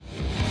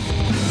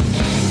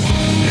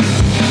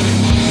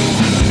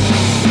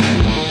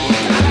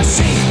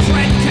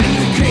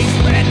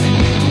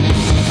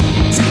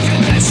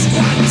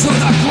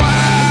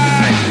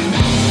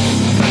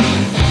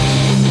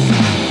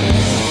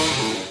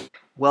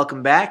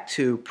Welcome back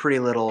to Pretty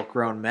Little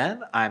Grown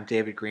Men. I'm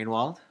David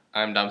Greenwald.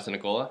 I'm Dom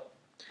Nicola.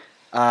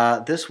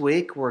 This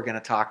week we're going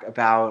to talk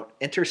about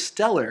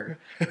Interstellar,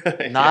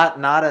 Yeah.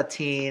 not a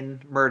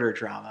teen murder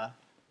drama.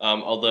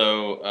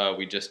 Although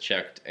we just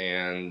checked,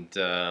 and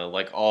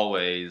like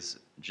always,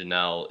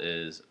 Janelle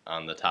is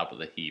on the top of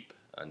the heap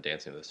on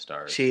Dancing with the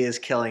Stars. She is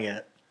killing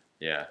it.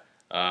 Yeah.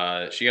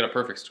 She got a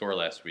perfect score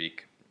last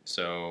week,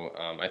 so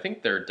I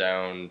think they're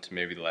down to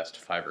maybe the last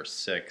 5 or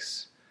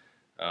 6,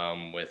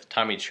 with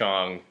Tommy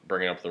Chong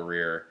bringing up the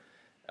rear.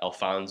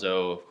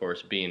 Alfonso, of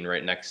course, being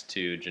right next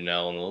to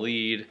Janelle in the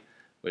lead,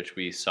 which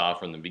we saw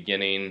from the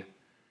beginning.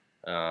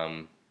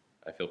 I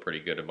feel pretty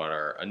good about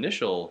our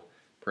initial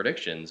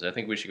predictions. I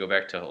think we should go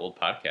back to old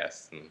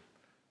podcasts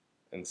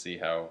and see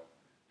how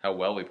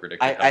well we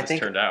predicted this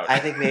turned out. I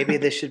think maybe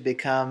this should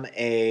become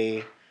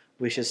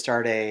we should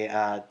start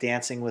a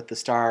Dancing with the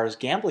Stars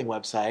gambling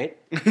website.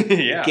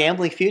 Yeah.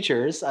 Gambling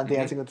futures on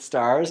Dancing with the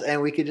Stars,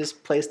 and we could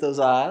just place those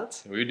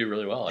odds. We would do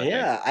really well,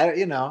 I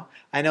think.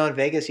 I know in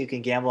Vegas you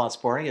can gamble on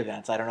sporting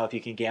events. I don't know if you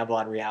can gamble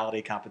on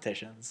reality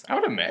competitions. I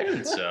would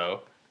imagine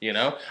so.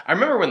 I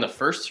remember when the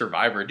first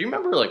Survivor. Do you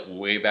remember like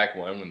way back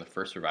when the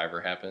first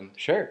Survivor happened?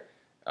 Sure.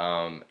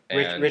 And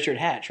Richard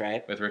Hatch,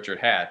 right? With Richard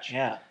Hatch.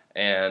 Yeah.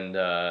 And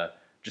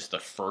just the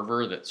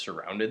fervor that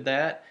surrounded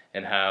that,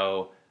 and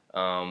how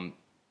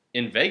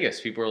in Vegas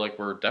people were like,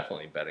 we're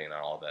definitely betting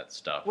on all that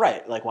stuff.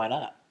 Right. Like, why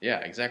not? Yeah,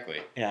 exactly.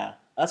 Yeah.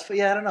 I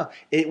don't know.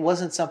 It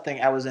wasn't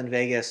something I was in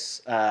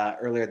Vegas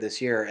earlier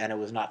this year, and it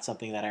was not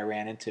something that I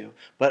ran into.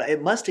 But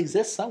it must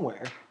exist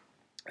somewhere.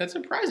 It's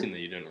surprising that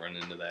you didn't run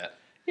into that.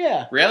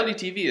 Yeah. Reality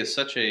TV is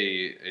such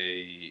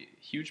a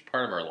huge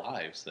part of our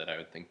lives that I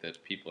would think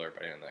that people are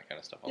betting on that kind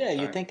of stuff all the time.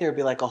 Yeah, you'd think there would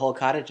be like a whole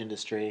cottage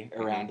industry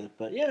around it.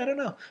 But yeah, I don't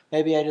know.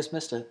 Maybe I just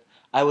missed it.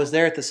 I was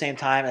there at the same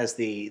time as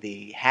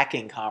the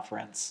hacking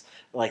conference,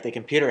 like the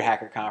computer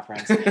hacker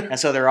conference. And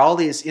so there are all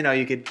these,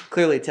 you could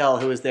clearly tell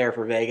who was there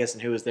for Vegas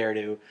and who was there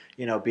to,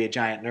 be a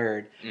giant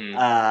nerd.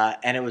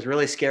 And it was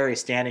really scary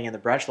standing in the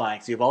brunch line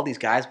because you have all these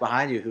guys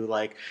behind you who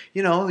like,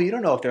 you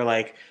don't know if they're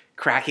like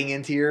cracking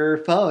into your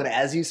phone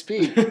as you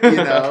speak,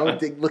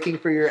 looking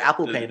for your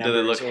Apple Pay numbers. Do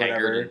they look or whatever.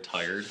 haggard and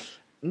tired?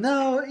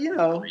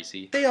 No,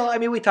 greasy. They all. I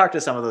mean, we talked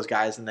to some of those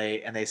guys and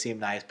they seemed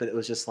nice, but it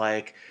was just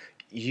like,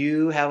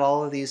 you have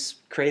all of these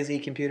crazy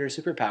computer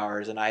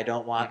superpowers, and I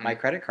don't want my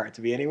credit card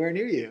to be anywhere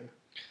near you.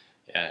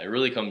 Yeah, it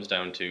really comes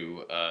down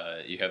to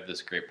you have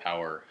this great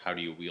power. How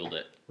do you wield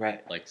it?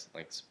 Right. Like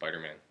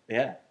Spider-Man.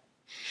 Yeah.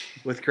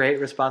 With great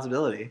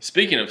responsibility.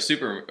 Speaking of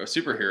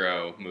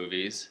superhero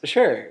movies,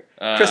 sure.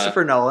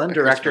 Christopher Nolan,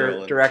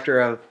 Christopher director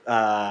of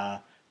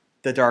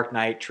the Dark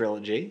Knight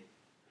trilogy,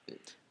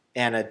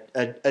 and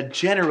a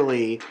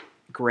generally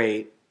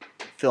great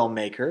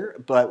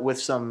filmmaker, but with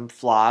some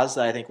flaws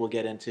that I think we'll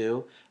get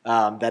into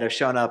that have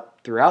shown up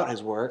throughout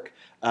his work,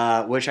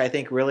 which I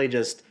think really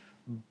just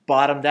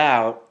bottomed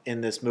out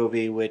in this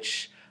movie,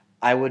 which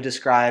I would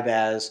describe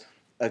as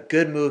a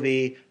good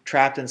movie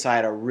trapped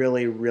inside a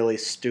really, really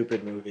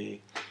stupid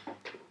movie.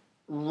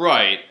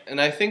 Right. And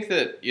I think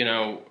that,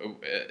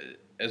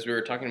 as we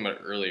were talking about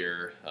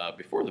earlier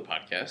before the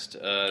podcast,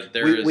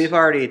 we've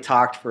already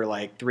talked for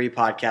like 3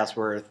 podcasts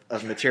worth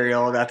of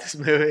material about this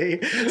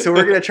movie. So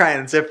we're going to try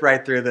and zip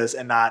right through this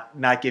and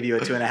not give you a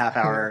 2.5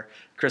 hour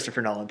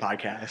Christopher Nolan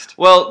podcast.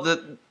 Well,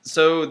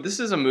 so this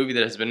is a movie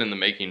that has been in the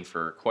making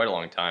for quite a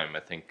long time. I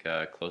think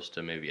close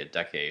to maybe a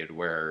decade,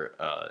 where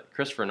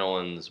Christopher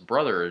Nolan's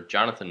brother,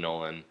 Jonathan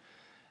Nolan,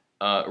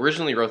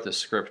 originally wrote the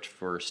script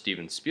for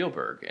Steven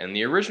Spielberg. And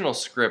the original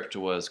script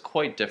was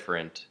quite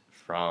different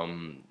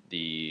from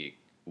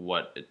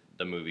what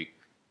the movie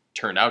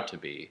turned out to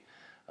be,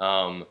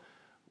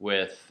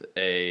 with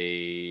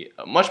a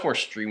much more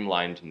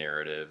streamlined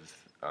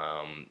narrative.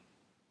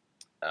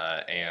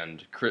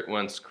 And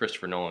once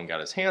Christopher Nolan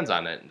got his hands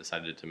on it and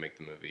decided to make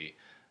the movie,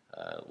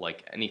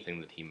 like anything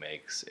that he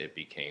makes, it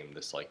became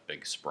this like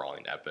big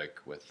sprawling epic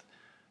with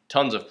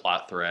tons of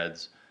plot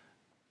threads,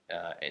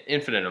 an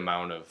infinite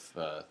amount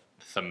of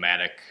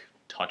thematic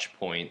touch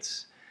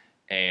points,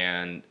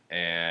 and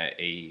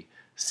a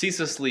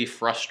ceaselessly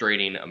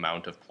frustrating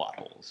amount of plot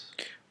holes.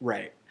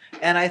 Right.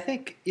 And I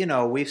think,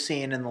 we've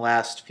seen in the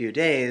last few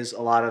days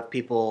a lot of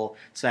people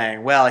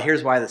saying, well,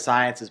 here's why the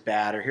science is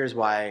bad, or here's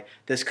why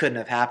this couldn't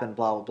have happened,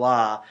 blah,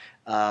 blah,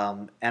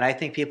 blah. And I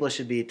think people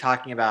should be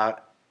talking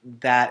about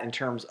that in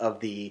terms of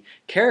the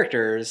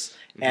characters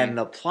and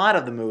the plot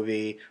of the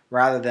movie,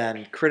 rather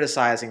than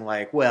criticizing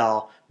like,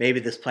 well, maybe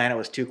this planet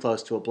was too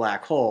close to a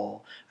black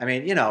hole. I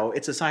mean,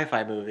 it's a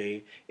sci-fi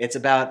movie. It's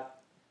about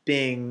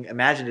being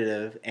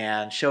imaginative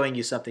and showing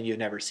you something you've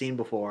never seen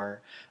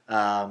before.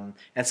 And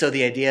so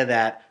the idea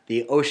that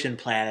the ocean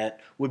planet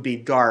would be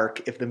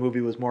dark if the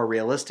movie was more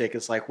realistic,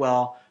 it's like,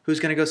 well,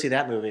 who's going to go see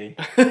that movie?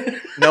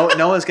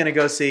 No one's going to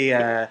go see,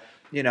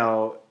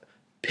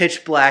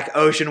 pitch black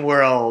ocean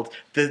world,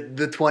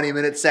 the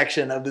 20-minute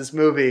section of this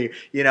movie,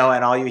 and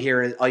all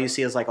you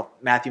see is like a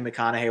Matthew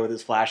McConaughey with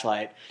his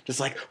flashlight,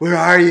 just like, where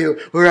are you,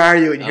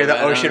 and you hear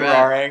the ocean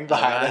roaring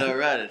behind him. All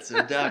right, it's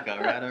a duck. All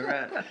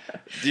right.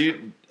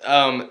 Dude,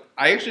 I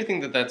actually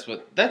think that's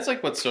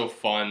like what's so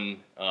fun.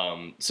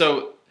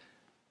 So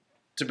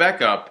to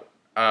back up,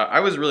 I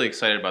was really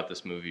excited about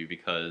this movie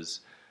because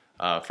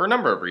for a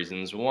number of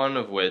reasons. One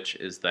of which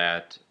is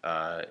that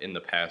in the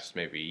past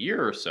maybe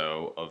year or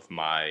so of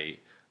my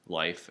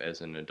life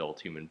as an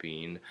adult human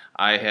being,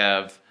 I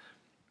have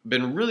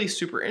been really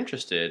super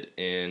interested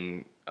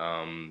in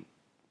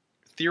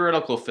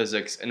theoretical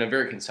physics in a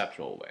very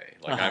conceptual way.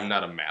 Like I'm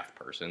not a math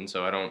person,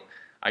 so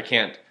I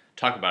can't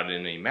talk about it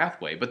in any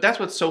math way. But that's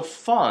what's so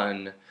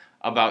fun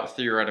about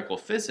theoretical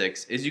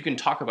physics is you can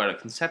talk about it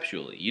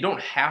conceptually. You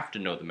don't have to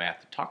know the math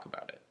to talk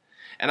about it.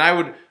 And I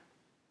would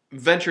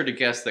venture to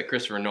guess that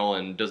Christopher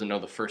Nolan doesn't know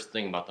the first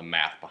thing about the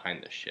math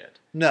behind this shit.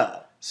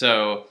 No.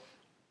 So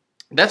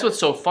that's what's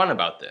so fun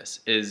about this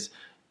is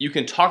you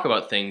can talk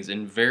about things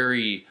in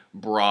very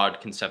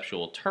broad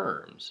conceptual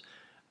terms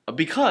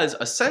because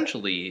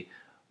essentially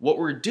what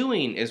we're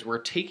doing is we're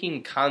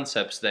taking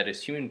concepts that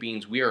as human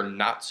beings we are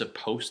not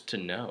supposed to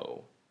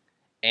know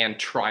and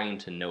trying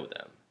to know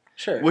them.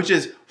 Sure. Which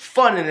is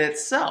fun in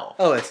itself.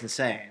 Oh, it's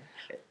insane.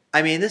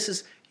 I mean, this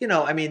is,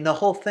 the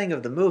whole thing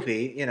of the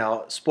movie,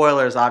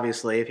 spoilers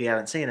obviously if you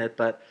haven't seen it,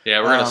 but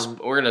yeah,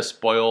 we're gonna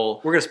spoil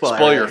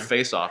your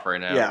face off right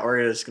now. Yeah,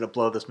 we're just gonna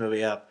blow this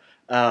movie up.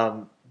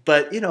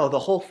 But the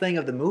whole thing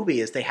of the movie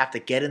is they have to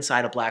get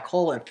inside a black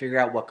hole and figure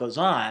out what goes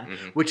on,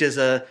 which is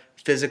a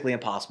physically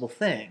impossible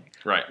thing.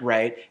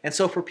 Right. And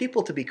so for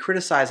people to be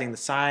criticizing the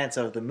science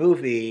of the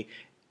movie,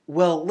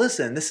 well,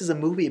 listen, this is a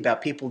movie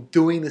about people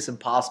doing this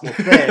impossible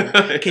thing.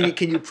 Yeah.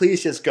 Can you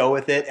please just go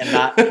with it and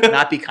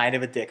not be kind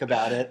of a dick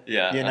about it?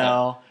 Yeah.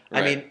 Right.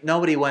 I mean,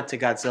 nobody went to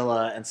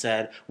Godzilla and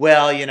said,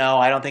 well,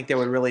 I don't think there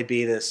would really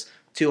be this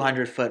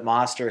 200-foot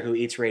monster who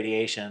eats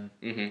radiation.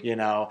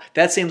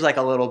 That seems like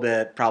a little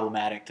bit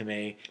problematic to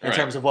me in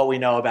terms of what we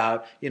know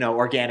about,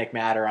 organic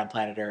matter on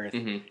planet Earth.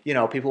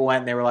 People went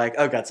and they were like,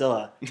 oh,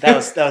 Godzilla. That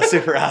was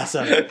super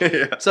awesome.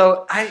 Yeah.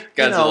 So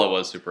Godzilla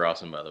was super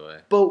awesome, by the way.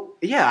 But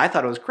yeah, I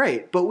thought it was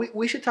great. But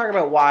we should talk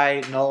about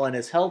why Nolan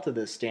is held to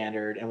this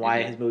standard and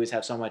why his movies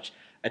have so much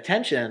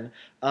attention.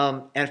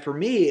 And for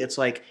me, it's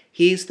like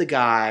he's the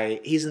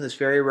guy, he's in this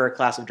very rare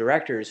class of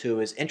directors who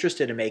is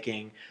interested in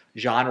making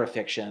genre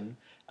fiction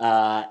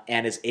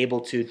and is able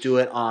to do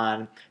it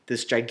on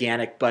this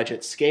gigantic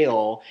budget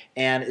scale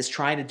and is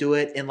trying to do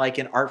it in like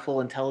an artful,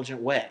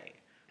 intelligent way.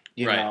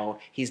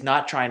 He's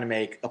not trying to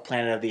make a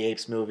Planet of the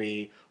Apes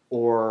movie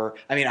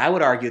I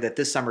would argue that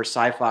this summer's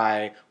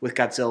sci-fi with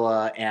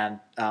Godzilla and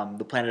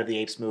the Planet of the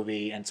Apes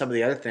movie and some of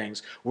the other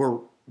things were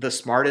the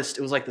smartest.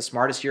 It was like the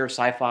smartest year of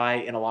sci-fi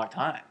in a long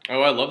time.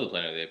 Oh, I love the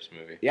Planet of the Apes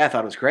movie. Yeah, I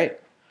thought it was great.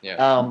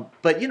 Yeah.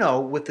 But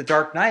with The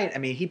Dark Knight,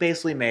 he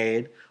basically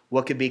made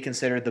what could be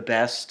considered the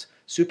best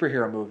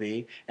superhero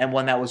movie and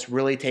one that was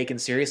really taken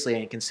seriously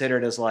and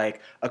considered as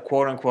like a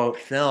quote unquote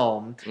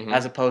film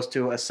as opposed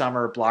to a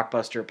summer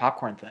blockbuster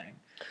popcorn thing,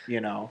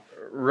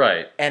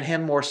 Right. And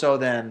him more so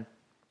than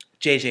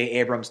J.J.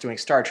 Abrams doing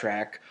Star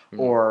Trek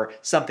or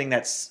something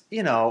that's,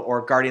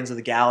 or Guardians of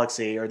the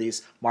Galaxy or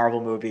these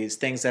Marvel movies,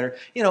 things that are,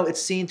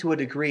 it's seen to a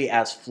degree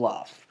as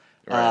fluff.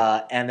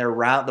 Right. And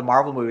the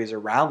Marvel movies are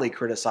roundly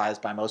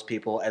criticized by most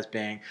people as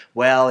being,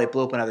 well, it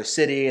blew up another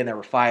city and there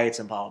were fights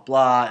and blah,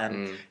 blah, blah.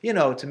 And,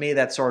 to me,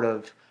 that sort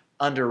of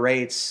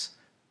underrates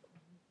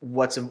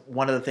what's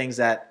one of the things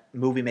that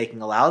movie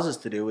making allows us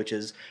to do, which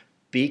is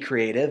be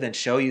creative and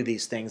show you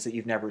these things that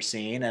you've never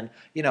seen and,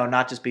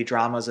 not just be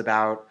dramas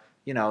about,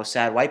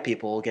 sad white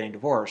people getting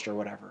divorced or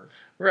whatever.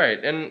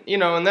 Right. And,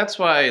 and that's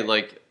why,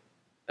 like,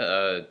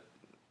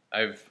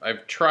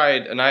 I've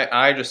tried, and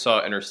I just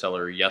saw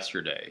Interstellar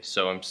yesterday,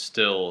 so I'm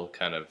still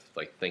kind of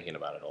like thinking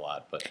about it a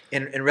lot. But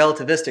in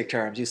relativistic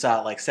terms, you saw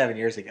it like 7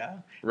 years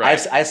ago.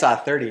 Right. I saw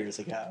it 30 years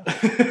ago.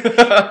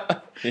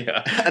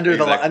 Yeah. Under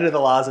the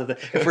laws of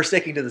if we're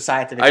sticking to the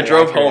scientific. I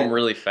drove home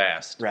really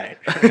fast. Right.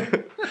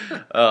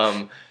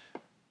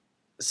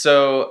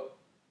 So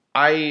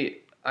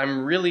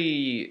I'm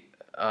really.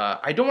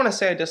 I don't want to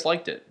say I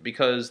disliked it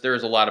because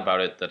there's a lot about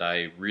it that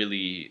I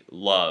really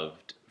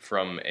loved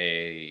from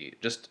an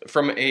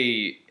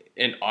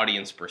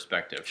audience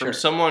perspective, from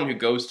someone who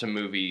goes to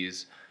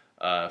movies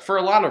for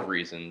a lot of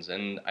reasons,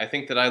 and I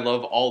think that I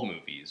love all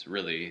movies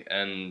really,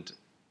 and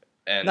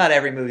not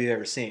every movie you've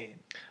ever seen,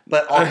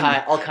 but all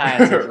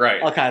kinds of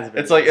right. all kinds of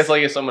movies. It's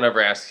like if someone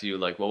ever asks you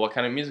like, well, what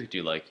kind of music do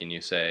you like, and you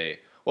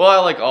say, well, I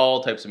like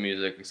all types of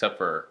music except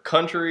for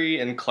country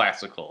and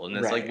classical, and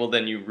it's like, well,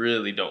 then you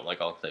really don't like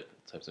all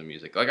types of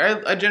music. Like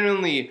I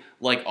genuinely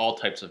like all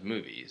types of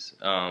movies.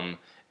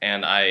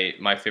 And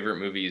my favorite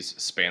movies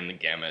span the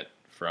gamut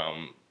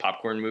from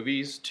popcorn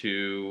movies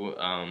to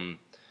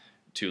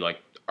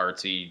like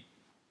artsy,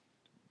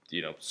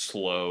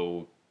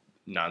 slow,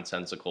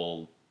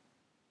 nonsensical,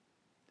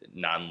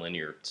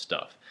 non-linear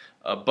stuff.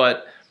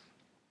 But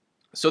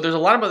So there's a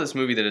lot about this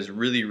movie that is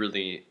really,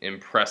 really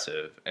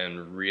impressive,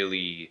 and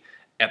really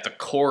at the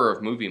core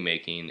of movie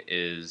making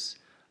is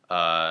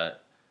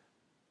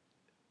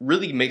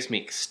really makes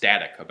me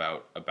ecstatic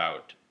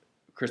about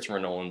Christopher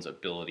Nolan's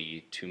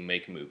ability to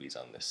make movies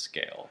on this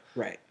scale.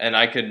 Right. And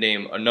I could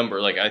name a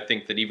number. Like, I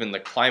think that even the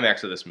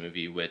climax of this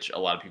movie, which a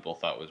lot of people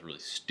thought was really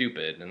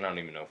stupid, and I don't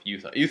even know if you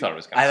thought it was kind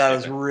of stupid. I thought it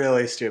was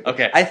really stupid.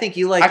 Okay. I think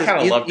you like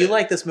this. Loved you it.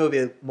 like this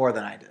movie more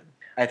than I did.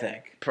 I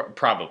think.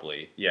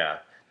 Probably, yeah.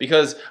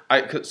 Because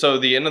so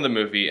the end of the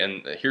movie,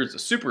 and here's a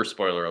super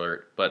spoiler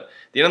alert, but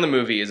the end of the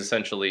movie is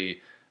essentially,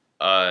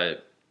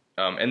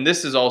 and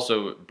this is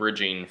also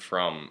bridging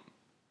from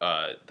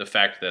the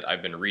fact that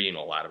I've been reading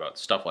a lot about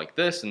stuff like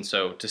this, and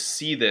so to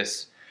see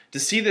this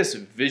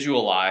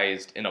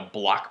visualized in a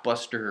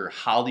blockbuster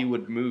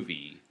Hollywood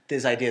movie,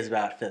 These ideas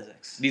about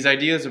physics. these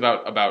ideas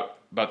about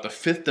the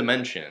fifth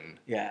dimension,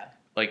 Yeah.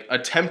 like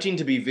attempting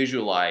to be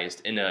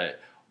visualized in a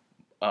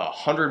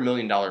 $100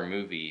 million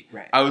movie,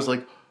 Right. I was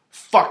like,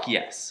 fuck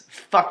yes,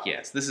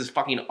 this is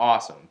fucking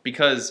awesome.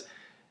 Because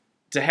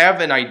to have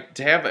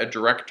a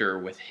director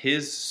with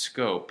his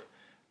scope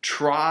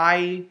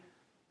try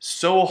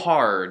so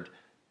hard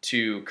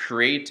to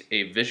create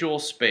a visual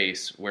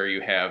space where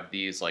you have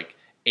these like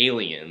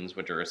aliens,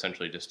 which are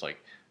essentially just like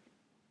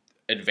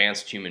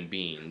advanced human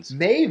beings.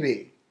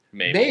 Maybe.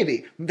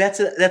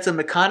 That's a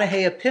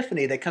McConaughey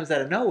epiphany that comes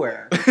out of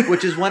nowhere,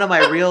 which is one of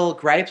my real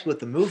gripes with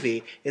the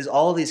movie. Is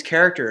all these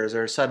characters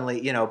are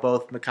suddenly,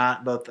 both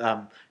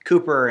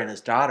Cooper and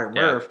his daughter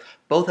Murph,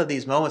 both of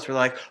these moments where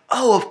they're like,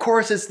 oh, of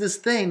course it's this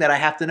thing that I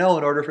have to know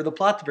in order for the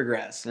plot to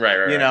progress, Right.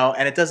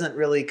 and it doesn't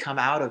really come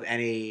out of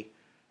any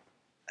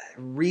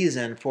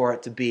reason for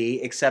it to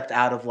be, except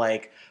out of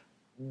like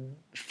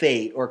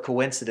fate or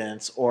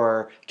coincidence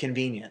or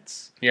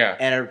convenience. Yeah.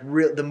 And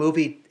the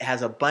movie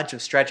has a bunch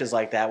of stretches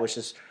like that, which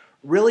just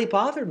really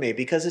bothered me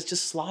because it's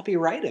just sloppy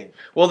writing.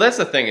 Well, that's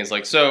the thing is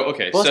like, so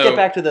okay. Well, let's get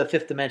back to the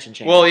fifth dimension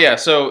change. Well, yeah.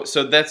 So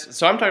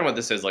I'm talking about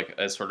this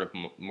as sort of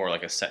more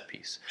like a set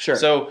piece. Sure.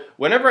 So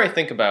whenever I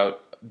think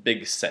about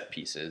big set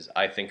pieces,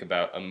 I think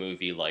about a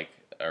movie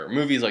or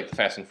movies like the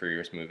Fast and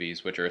Furious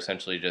movies, which are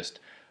essentially just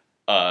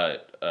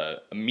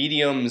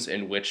mediums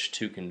in which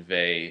to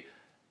convey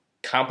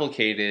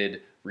complicated,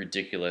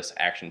 ridiculous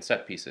action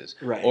set pieces.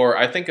 Right. Or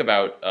I think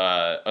about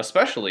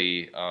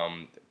especially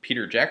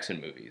Peter Jackson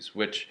movies,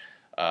 which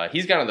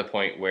he's gotten to the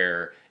point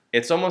where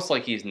it's almost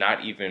like he's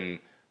not even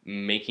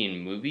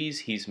making movies;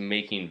 he's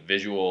making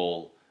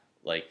visual,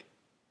 like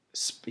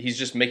he's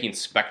just making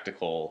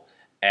spectacle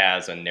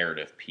as a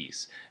narrative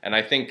piece. And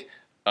I think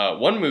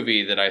one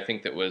movie that I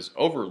think that was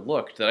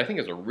overlooked, that I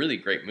think is a really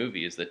great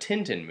movie, is the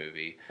Tintin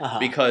movie,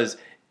 because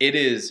it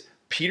is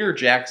Peter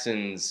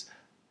Jackson's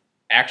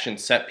action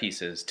set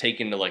pieces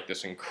taken to like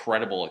this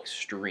incredible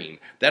extreme.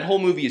 That whole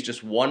movie is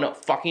just one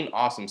fucking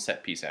awesome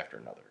set piece after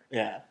another.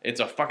 Yeah, it's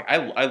a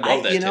I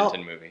love that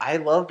Tintin movie. I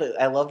love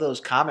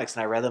those comics,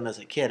 and I read them as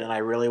a kid, and I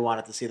really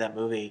wanted to see that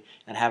movie,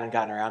 and haven't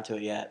gotten around to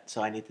it yet.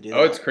 So I need to do that.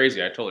 Oh, it's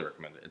crazy! I totally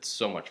recommend it. It's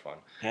so much fun.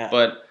 Yeah.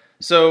 But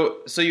so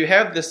you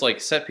have this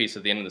like set piece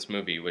at the end of this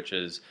movie, which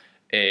is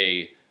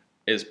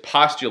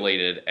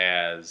postulated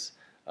as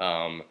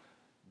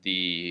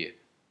these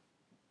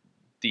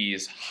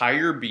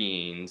higher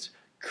beings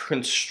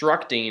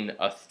constructing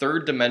a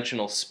third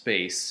dimensional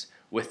space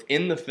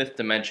within the fifth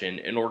dimension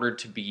in order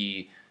to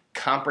be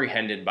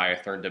comprehended by a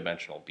third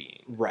dimensional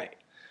being. Right.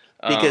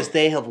 Because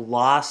they have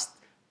lost,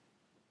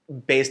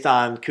 based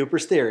on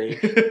Cooper's theory,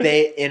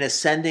 in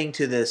ascending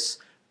to this,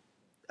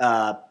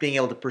 being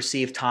able to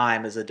perceive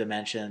time as a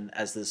dimension,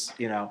 as this,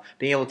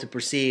 being able to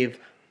perceive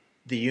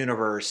the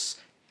universe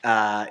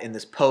in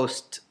this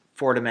post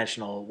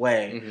four-dimensional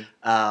way,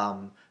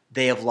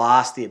 they have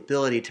lost the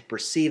ability to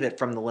perceive it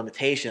from the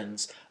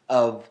limitations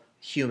of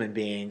human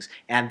beings,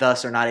 and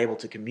thus are not able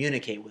to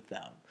communicate with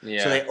them.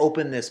 Yeah. So they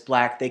open this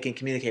they can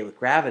communicate with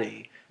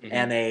gravity,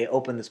 and they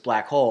open this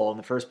black hole in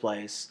the first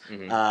place,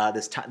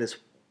 this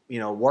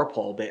warp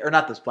hole, or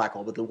not this black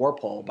hole, but the warp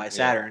hole by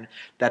Saturn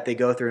that they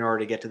go through in order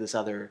to get to this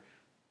other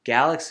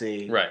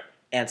galaxy. Right.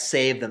 And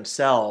save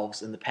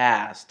themselves in the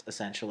past,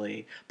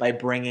 essentially, by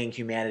bringing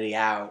humanity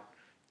out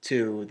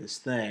to this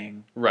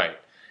thing. Right.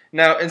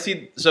 Now, and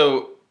see,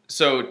 so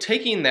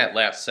taking that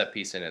last set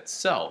piece in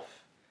itself,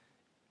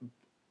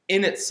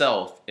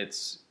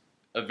 it's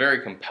a very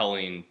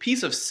compelling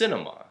piece of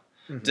cinema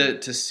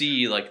to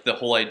see like the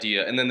whole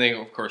idea, and then they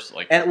of course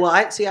like. And well,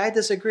 I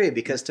disagree,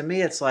 because to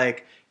me it's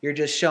like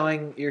you're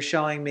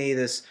showing me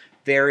this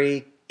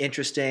very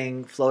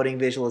interesting floating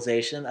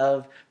visualization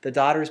of the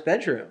daughter's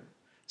bedroom.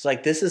 It's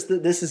like this is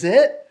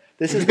it.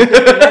 This is the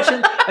fifth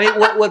dimension. I mean,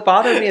 what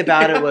bothered me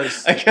about it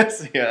was... I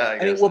guess.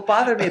 What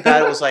bothered me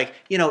about it was like,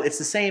 it's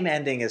the same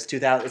ending as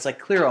 2000. It's like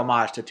clear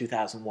homage to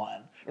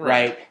 2001,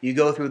 right? You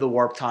go through the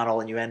warp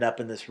tunnel and you end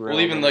up in this room. Well,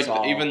 even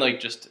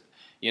just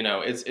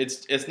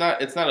it's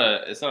not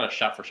a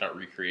shot for shot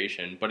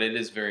recreation, but it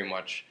is very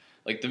much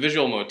like the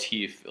visual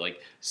motif,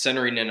 like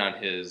centering in on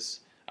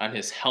his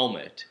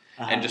helmet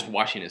and just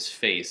watching his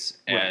face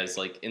Right. as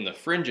like in the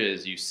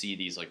fringes you see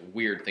these like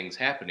weird things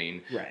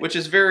happening, Right. which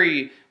is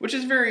very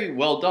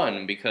well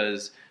done,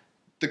 because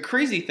the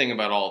crazy thing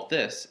about all of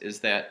this is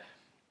that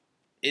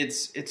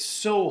it's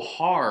so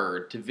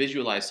hard to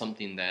visualize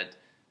something that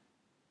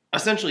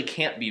essentially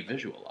can't be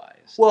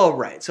visualized. Well,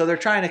 right. So they're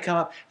trying to come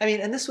up. I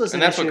mean, and this was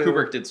And an that's what issue-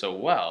 Kubrick did so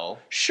well.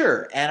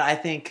 Sure, and I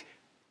think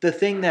the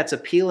thing that's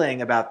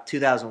appealing about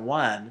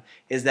 2001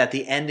 is that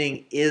the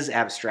ending is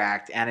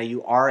abstract, and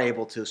you are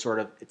able to sort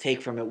of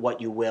take from it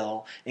what you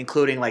will,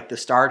 including like the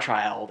Star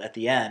Child at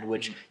the end,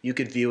 which you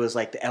could view as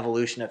like the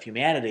evolution of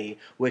humanity,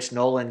 which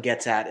Nolan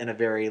gets at in a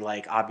very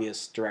like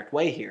obvious, direct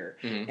way here.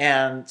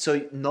 And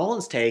so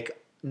Nolan's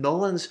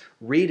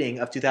reading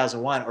of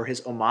 2001, or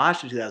his homage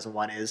to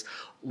 2001, is,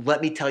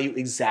 let me tell you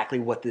exactly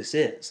what this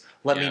is.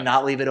 Let me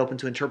not leave it open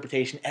to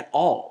interpretation at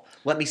all.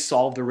 Let me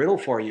solve the riddle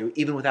for you,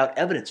 even without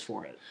evidence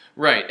for it.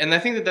 Right, and I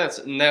think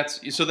that's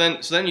so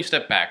then you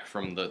step back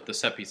from the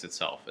set piece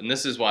itself, and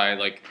this is why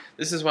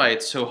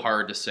it's so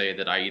hard to say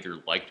that I either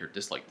liked or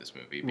disliked this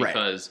movie,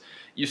 because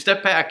you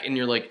step back and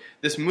you're like,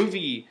 this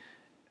movie,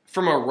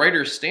 from a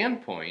writer's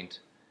standpoint,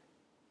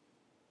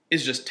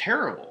 is just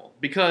terrible,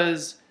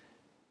 because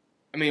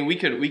I mean we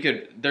could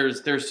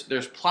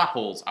there's plot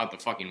holes out the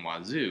fucking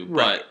wazoo,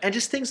 but and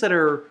just things that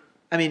are,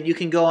 I mean, you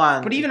can go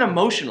on, but even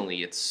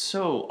emotionally it's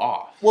so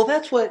off. Well,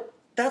 that's what.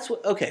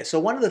 Okay, so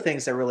one of the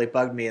things that really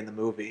bugged me in the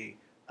movie.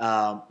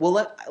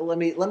 Let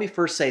me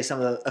first say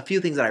a few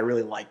things that I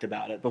really liked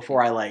about it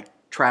before I like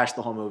trash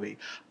the whole movie.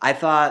 I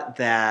thought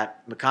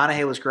that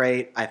McConaughey was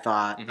great. I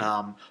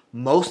thought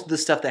most of the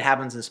stuff that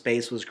happens in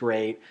space was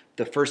great.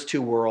 The first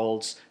two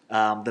worlds,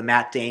 the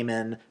Matt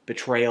Damon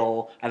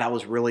betrayal, I thought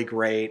was really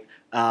great.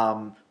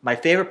 My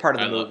favorite part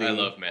of the movie. I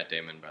love Matt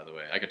Damon, by the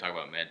way. I could talk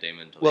about Matt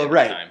Damon until well, the end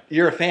right. of time.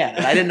 You're a fan,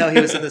 and I didn't know he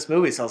was in this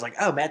movie, so I was like,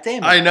 "Oh, Matt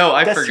Damon." I know.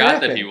 I That's forgot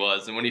terrific. that he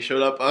was, and when he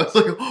showed up, I was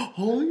like,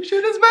 "Holy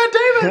shit, it's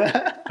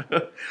Matt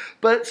Damon!"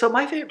 But so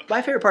my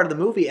favorite part of the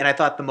movie, and I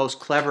thought the most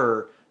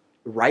clever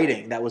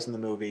writing that was in the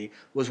movie,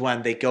 was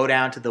when they go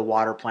down to the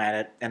water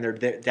planet, and they're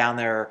down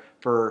there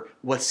for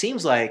what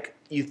seems like,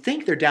 you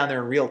think they're down there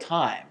in real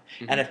time.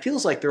 And it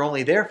feels like they're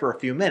only there for a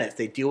few minutes.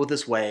 They deal with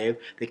this wave,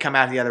 they come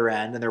out the other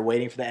end, and they're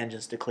waiting for the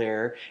engines to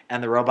clear,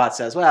 and the robot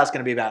says, well, it's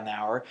going to be about an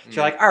hour. So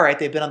you're like, all right,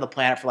 they've been on the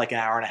planet for like an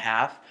hour and a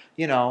half,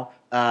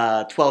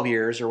 12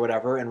 years or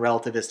whatever in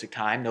relativistic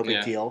time, no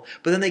big deal.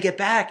 But then they get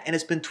back, and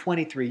it's been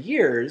 23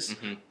 years,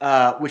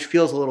 which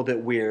feels a little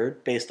bit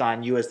weird based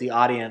on you as the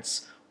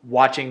audience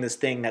watching this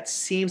thing that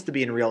seems to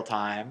be in real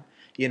time.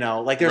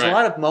 Like there's a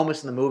lot of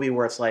moments in the movie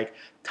where it's like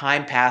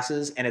time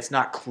passes and it's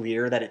not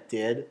clear that it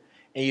did,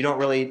 and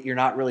you're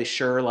not really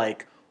sure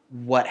like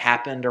what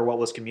happened or what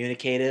was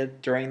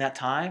communicated during that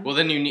time. Well,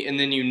 then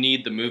you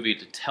need the movie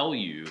to tell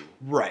you,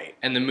 right?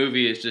 And the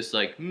movie is just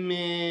like,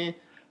 meh.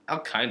 I'll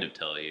kind of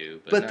tell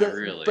you, but not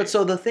really. But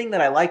so the thing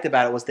that I liked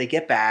about it was they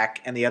get back,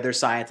 and the other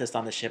scientist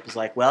on the ship is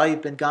like, well,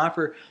 you've been gone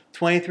for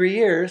 23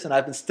 years, and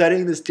I've been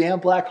studying this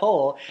damn black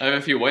hole. I have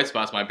a few white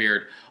spots in my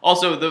beard.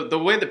 Also, the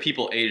way that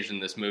people aged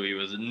in this movie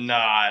was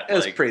not... It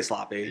was pretty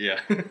sloppy. Yeah.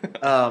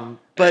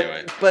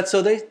 But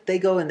so they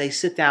go and they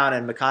sit down,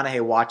 and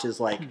McConaughey watches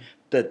like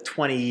the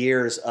 20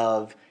 years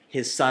of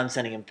his son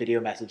sending him video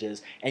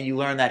messages, and you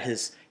learn that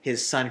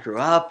his son grew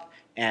up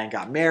and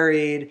got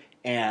married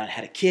and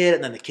had a kid,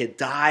 and then the kid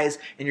dies,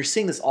 and you're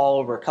seeing this all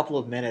over a couple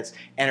of minutes,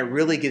 and it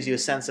really gives you a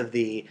sense of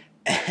the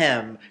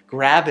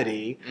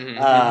gravity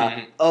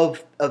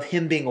of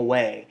him being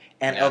away,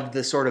 and of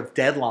the sort of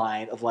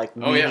deadline of like,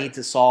 we need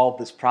to solve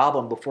this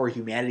problem before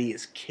humanity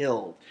is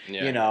killed,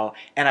 and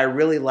I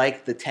really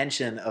like the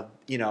tension of,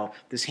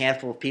 this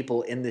handful of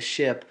people in the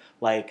ship,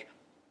 like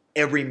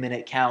every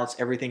minute counts,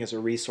 everything is a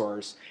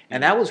resource,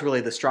 and that was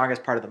really the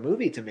strongest part of the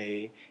movie to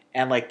me.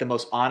 And like the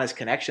most honest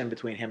connection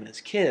between him and his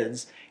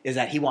kids is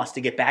that he wants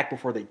to get back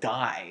before they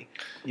die,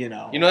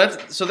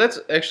 That's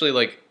actually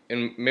like,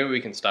 and maybe we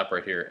can stop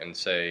right here and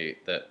say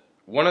that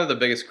one of the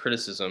biggest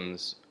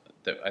criticisms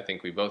that I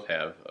think we both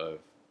have of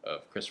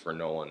Christopher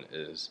Nolan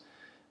is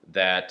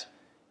that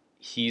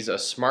he's a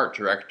smart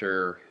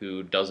director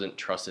who doesn't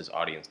trust his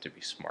audience to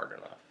be smart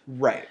enough.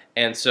 Right.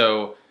 And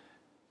so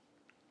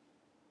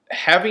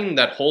having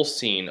that whole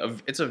scene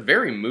it's a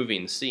very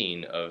moving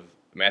scene of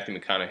Matthew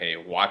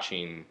McConaughey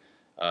watching,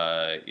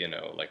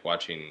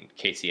 watching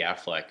Casey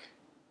Affleck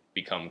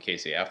become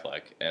Casey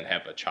Affleck and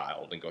have a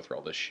child and go through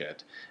all this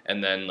shit,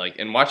 and then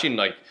and watching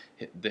the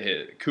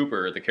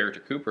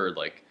character Cooper,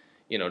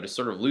 just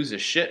sort of lose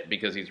his shit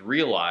because he's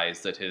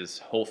realized that his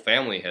whole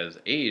family has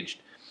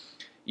aged.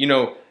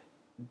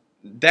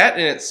 That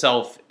in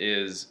itself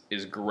is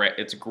it's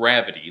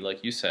gravity,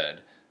 like you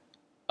said,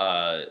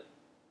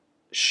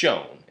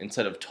 shown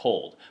instead of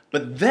told.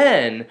 But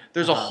then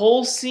there's a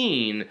whole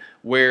scene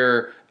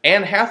where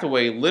Anne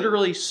Hathaway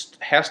literally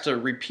has to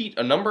repeat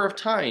a number of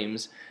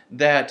times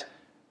that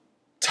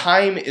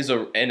time is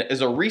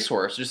a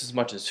resource just as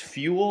much as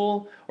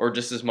fuel or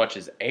just as much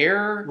as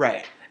air.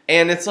 Right.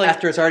 And it's like,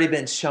 after it's already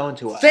been shown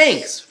to us.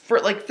 thanks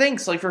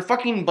for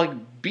fucking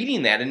like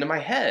beating that into my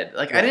head.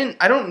 Like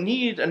I don't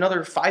need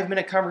another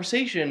 5-minute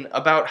conversation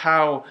about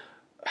how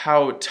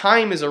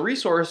time is a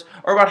resource,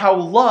 or about how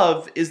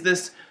love is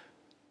this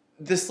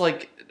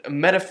like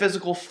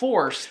metaphysical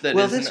force that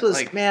well, is this was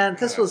like,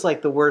 this was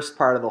like the worst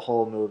part of the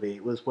whole movie,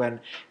 was when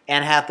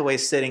Anne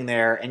Hathaway's sitting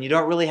there and you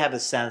don't really have a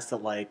sense that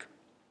like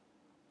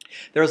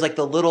there was like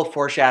the little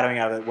foreshadowing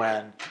of it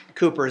when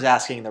Cooper's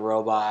asking the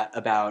robot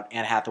about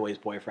Anne Hathaway's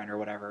boyfriend or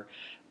whatever,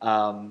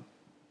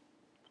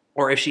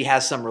 or if she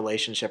has some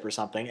relationship or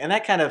something. And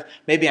that kind of,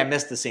 maybe I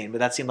missed the scene, but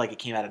that seemed like it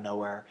came out of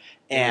nowhere.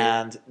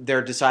 And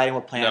they're deciding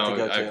what planet to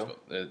go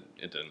to.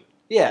 It didn't.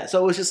 Yeah,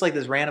 so it was just like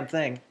this random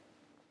thing.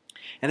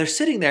 And they're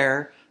sitting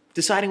there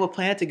deciding what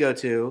planet to go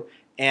to,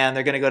 and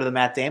they're going to go to the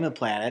Matt Damon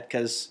planet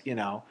because, you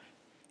know,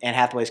 Anne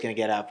Hathaway's going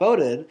to get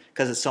outvoted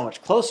because it's so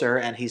much closer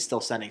and he's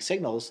still sending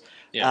signals.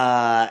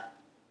 Yeah.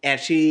 And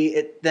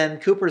then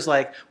Cooper's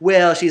like,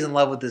 well, she's in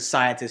love with this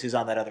scientist who's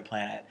on that other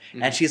planet.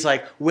 Mm-hmm. And she's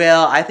like,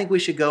 well, I think we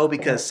should go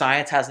because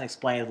science hasn't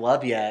explained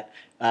love yet.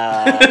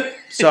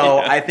 So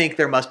I think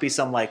there must be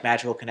some like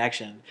magical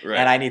connection,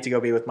 and I need to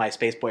go be with my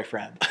space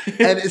boyfriend.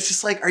 And it's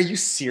just like, are you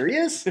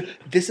serious?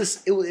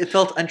 It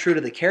felt untrue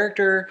to the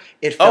character.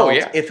 It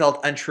felt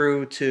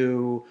untrue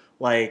to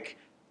like,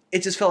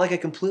 it just felt like a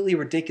completely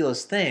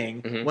ridiculous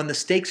thing when the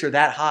stakes are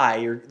that high.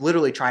 You're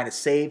literally trying to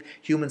save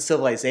human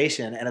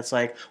civilization, and it's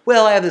like,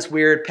 well, I have this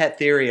weird pet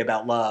theory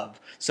about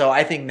love, so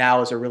I think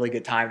now is a really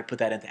good time to put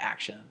that into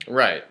action.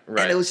 Right.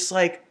 And it was just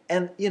like,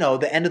 and you know,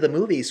 the end of the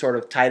movie sort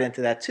of tied into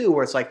that too,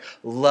 where it's like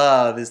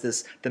love is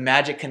the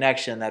magic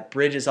connection that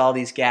bridges all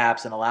these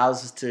gaps and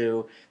allows us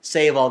to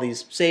save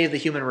the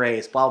human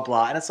race, blah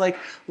blah. And it's like,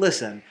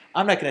 listen,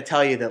 I'm not going to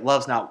tell you that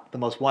love's not the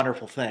most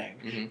wonderful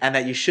thing, and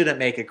that you shouldn't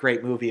make a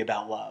great movie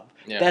about love.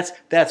 Yeah.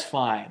 That's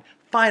fine.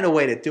 Find a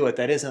way to do it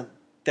that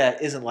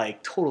isn't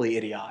like totally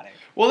idiotic.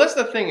 Well, that's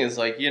the thing, is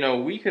like, you know,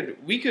 we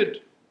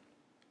could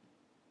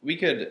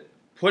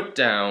put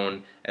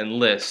down and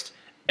list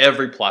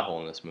every plot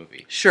hole in this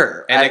movie.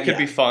 Sure. And it could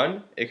be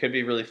fun. It could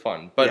be really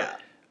fun. But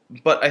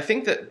I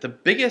think that the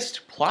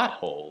biggest plot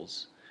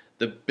holes,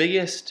 the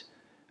biggest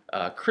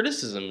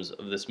criticisms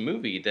of this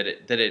movie that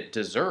it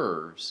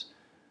deserves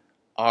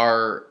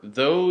are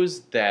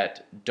those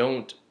that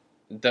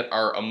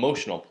are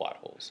emotional plot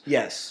holes.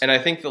 Yes. And I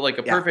think that like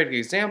a perfect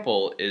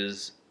example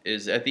is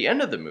at the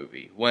end of the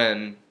movie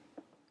when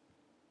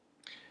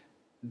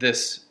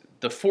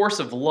the force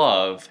of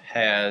love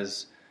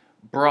has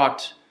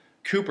brought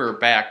Cooper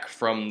back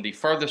from the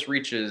farthest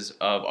reaches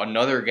of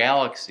another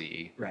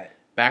galaxy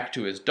back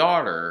to his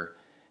daughter,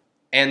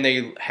 and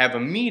they have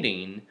a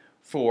meeting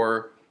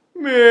for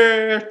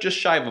just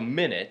shy of a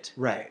minute.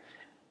 Right.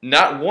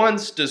 Not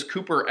once does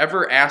Cooper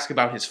ever ask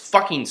about his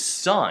fucking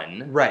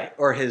son. Right.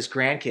 Or his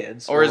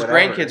grandkids. Or his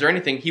grandkids or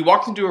anything. He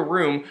walks into a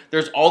room,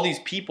 there's all these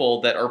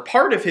people that are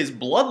part of his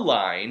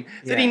bloodline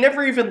that he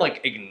never even, like,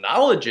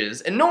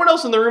 acknowledges. And no one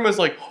else in the room is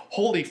like,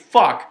 holy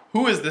fuck,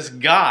 who is this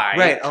guy?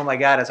 Right. Oh my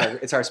god,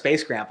 it's our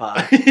space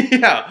grandpa.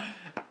 Yeah.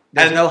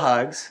 There's no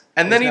hugs.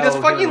 And then he just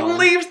fucking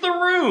leaves the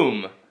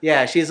room.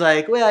 Yeah, she's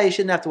like, well, you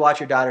shouldn't have to watch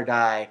your daughter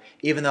die,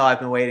 even though I've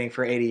been waiting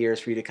for 80 years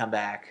for you to come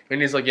back.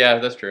 And he's like, yeah,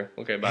 that's true.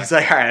 Okay, bye. He's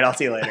like, all right, I'll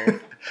see you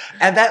later.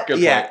 And that,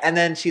 Good point. And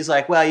then she's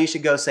like, well, you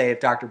should go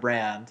save Dr.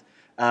 Brand,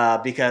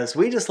 because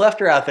we just left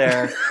her out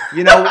there.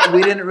 You know,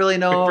 we didn't really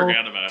know. We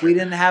forgot about her. We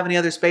didn't have any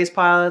other space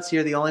pilots.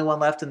 You're the only one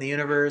left in the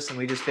universe, and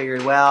we just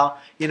figured, well,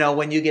 you know,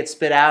 when you get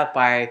spit out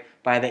by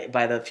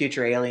the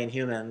future alien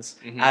humans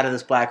out of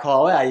this black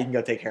hole, well, you can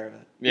go take care of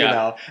it. Yeah. You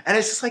know? And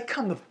it's just like,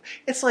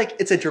 it's like,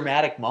 it's a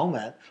dramatic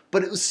moment,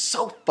 but it was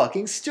so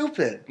fucking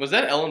stupid. Was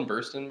that Ellen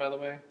Burstyn, by the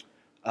way?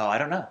 Oh, I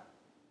don't know.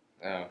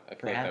 Oh, I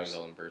feel like that was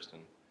Ellen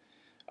Burstyn.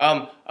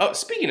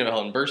 Speaking of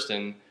Ellen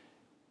Burstyn,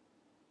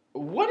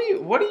 what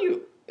do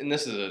you and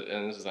this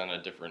is on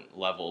a different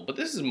level, but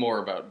this is more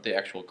about the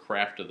actual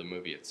craft of the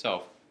movie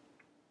itself.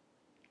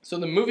 So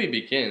the movie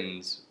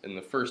begins in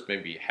the first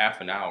maybe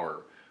half an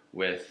hour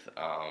with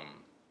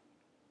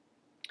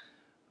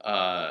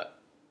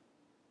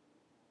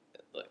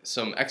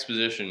some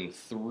exposition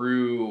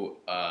through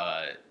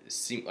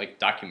seem like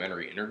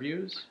documentary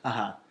interviews,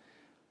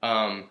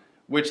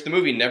 which the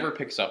movie never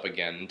picks up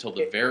again until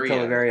the very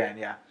end. Until the very end,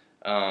 yeah.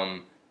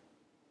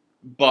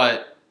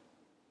 But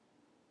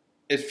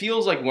it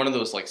feels like one of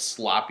those like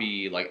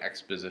sloppy like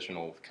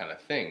expositional kind of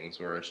things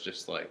where it's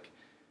just like,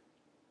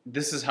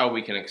 this is how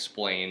we can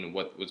explain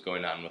what was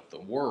going on with the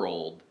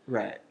world,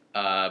 right?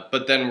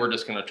 But then we're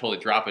just going to totally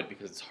drop it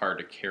because it's hard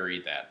to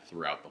carry that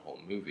throughout the whole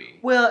movie.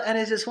 Well, and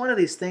it's just one of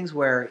these things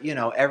where, you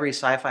know, every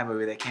sci-fi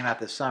movie that came out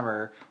this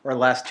summer or the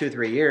last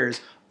 2-3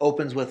 years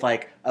opens with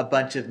like a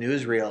bunch of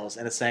newsreels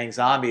and it's saying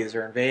zombies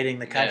are invading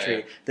the country,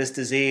 Yeah. this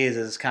disease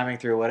is coming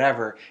through,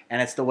 whatever.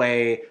 And it's the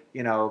way,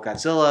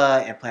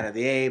 Godzilla and Planet of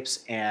the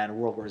Apes and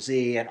World War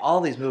Z and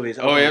all these movies.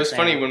 Oh, open yeah, it the was same-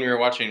 funny when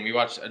we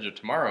watched Edge of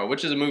Tomorrow,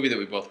 which is a movie that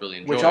we both really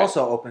enjoy. which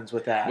also opens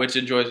with that. Which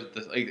enjoys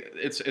the, like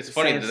it's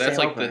funny Same- that that's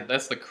same like opening.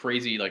 that's the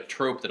crazy like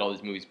trope that all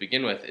these movies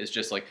begin with is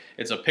just like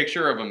it's a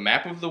picture of a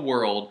map of the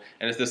world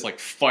and it's this like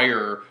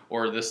fire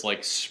or this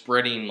like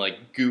spreading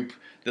like goop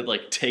that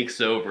like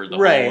takes over the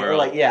right, whole or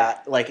world.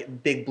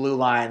 like big blue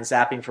lines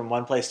zapping from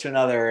one place to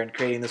another and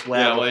creating this web.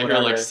 Yeah, of well, you hear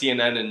whatever. like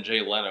CNN and Jay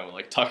Leno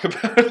like talk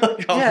about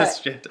like all Yeah, this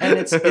shit, and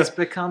it's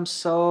become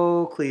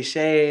so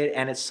cliched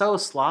and it's so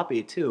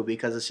sloppy too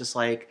because it's just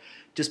like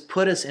just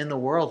put us in the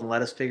world and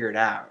let us figure it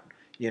out.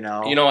 I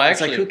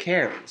it's like actually- who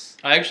cares?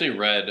 I actually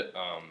read.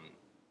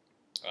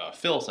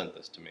 Phil sent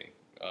this to me.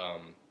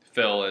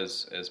 Phil,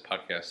 as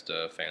podcast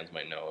fans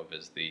might know of,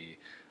 is the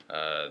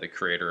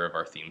creator of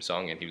our theme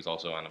song, and he was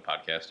also on a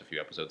podcast a few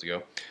episodes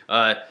ago.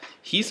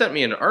 He sent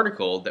me an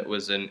article that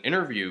was an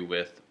interview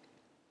with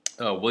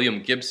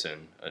William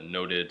Gibson, a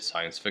noted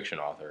science fiction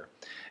author,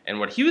 and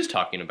what he was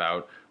talking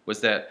about was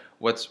that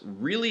what's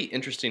really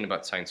interesting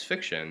about science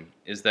fiction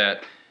is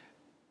that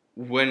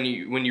when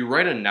you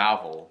write a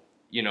novel,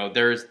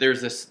 there's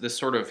this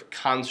sort of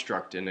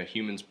construct in a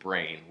human's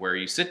brain where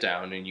you sit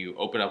down and you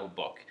open up a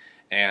book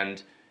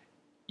and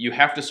you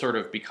have to sort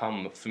of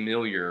become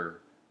familiar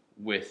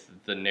with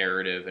the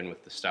narrative and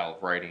with the style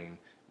of writing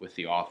with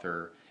the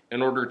author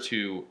in order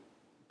to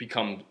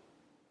become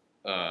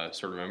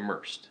sort of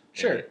immersed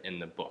Sure. in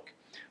the book.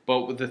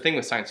 But the thing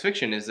with science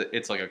fiction is that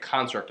it's like a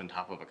construct on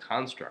top of a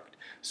construct.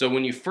 So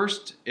when you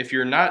if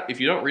you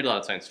don't read a lot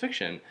of science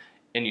fiction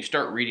and you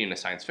start reading a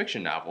science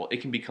fiction novel,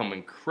 it can become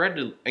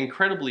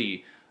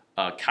incredibly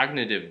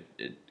cognitively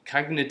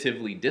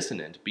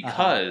dissonant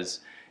because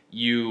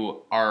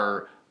you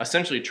are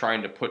essentially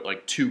trying to put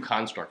like two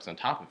constructs on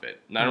top of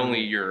it. Not only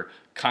your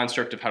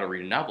construct of how to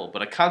read a novel,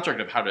 but a construct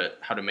of how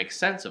to make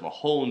sense of a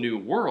whole new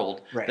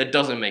world Right. that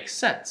doesn't make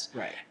sense.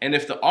 Right. And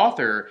if the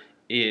author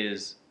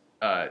is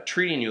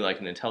treating you like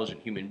an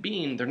intelligent human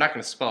being, they're not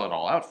going to spell it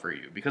all out for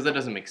you because that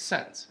doesn't make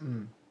sense.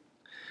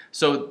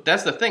 So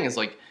that's the thing is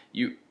like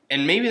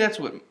and maybe that's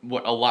what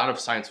a lot of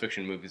science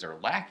fiction movies are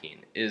lacking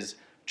is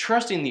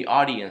trusting the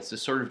audience to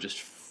sort of just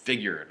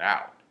figure it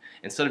out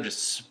instead of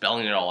just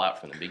spelling it all out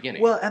from the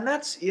beginning. Well, and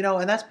that's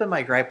been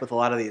my gripe with a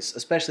lot of these,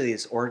 especially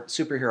these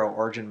superhero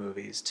origin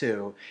movies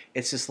too.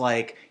 It's just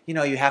like,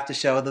 you have to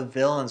show the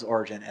villain's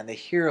origin and the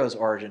hero's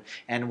origin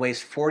and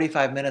waste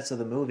 45 minutes of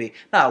the movie.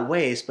 Not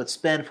waste, but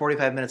spend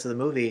 45 minutes of the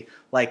movie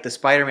like the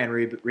Spider-Man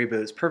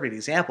reboot is a perfect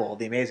example,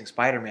 The Amazing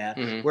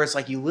Spider-Man, where it's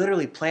like you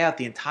literally play out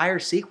the entire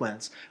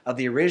sequence of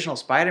the original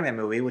Spider-Man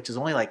movie, which is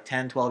only like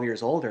 10, 12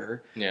 years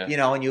older, Yeah.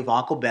 And you have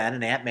Uncle Ben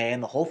and Aunt May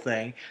and the whole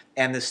thing,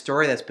 and this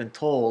story that's been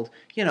told,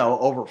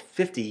 over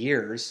 50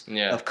 years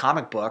Yeah. of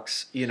comic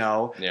books,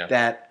 Yeah.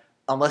 that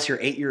unless you're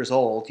 8 years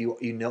old, you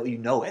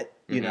know it,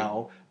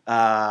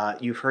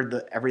 you've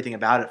heard everything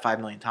about it 5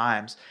 million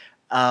times.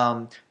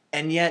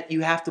 And yet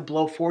you have to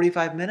blow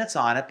 45 minutes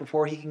on it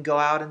before he can go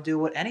out and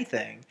do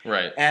anything.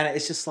 Right. And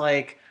it's just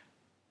like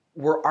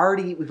we've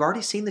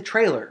already seen the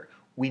trailer.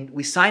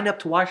 We signed up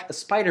to watch a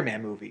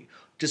Spider-Man movie.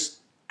 Just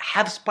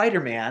have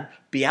Spider-Man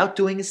be out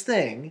doing his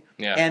thing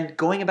Yeah. and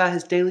going about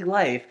his daily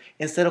life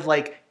instead of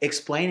like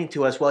explaining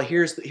to us, well,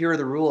 here are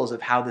the rules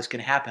of how this can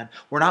happen.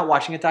 We're not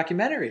watching a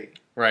documentary.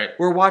 Right.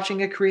 We're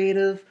watching a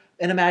creative,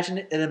 an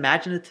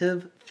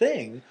imaginative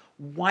thing.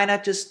 Why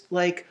not just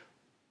like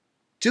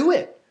do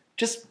it?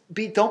 Just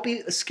don't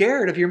be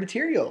scared of your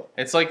material.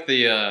 It's like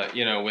the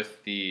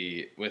with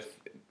the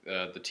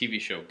TV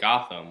show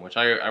Gotham, which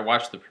I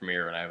watched the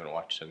premiere and I haven't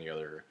watched any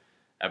other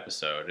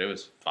episode. It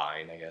was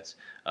fine, I guess.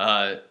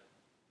 I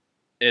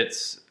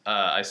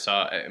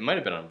saw it might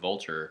have been on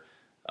Vulture,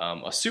 a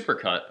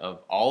supercut of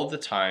all of the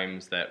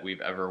times that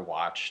we've ever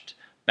watched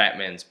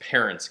Batman's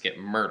parents get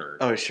murdered.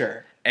 Oh,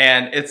 sure.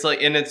 And it's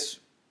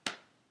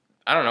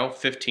I don't know,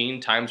 15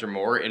 times or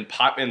more in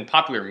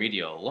popular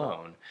media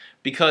alone,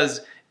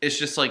 because it's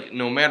just like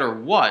no matter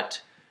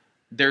what,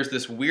 there's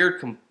this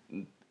weird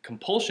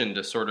compulsion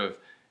to sort of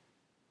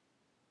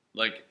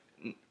like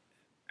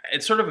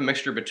it's sort of a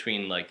mixture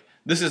between like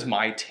this is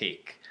my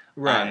take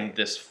on Right.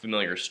 this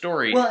familiar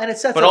story. Well, and it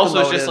sets but up also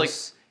the it's just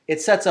motives.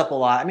 It sets up a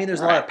lot. I mean, there's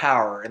a lot Right. of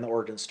power in the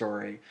origin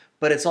story,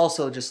 but it's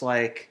also just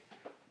like,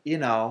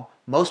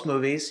 most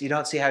movies, you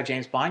don't see how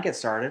James Bond gets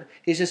started.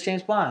 He's just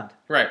James Bond.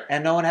 right.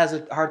 And no one has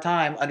a hard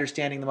time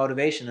understanding the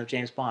motivation of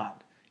James Bond,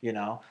 And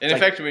It's in like-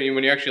 fact, when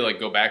you actually like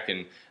go back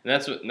and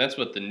that's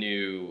what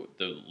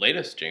the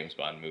latest James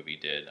Bond movie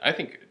did, I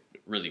think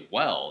really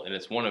well, and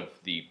it's one of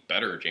the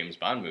better James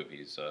Bond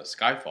movies,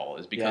 Skyfall,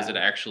 is because Yeah. it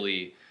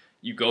actually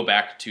you go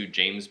back to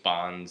James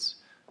Bond's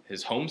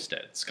his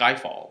homestead,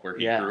 Skyfall, where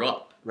he Yeah. grew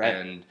up, Right.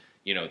 and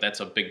that's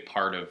a big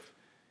part of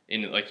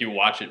like you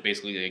watch it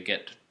basically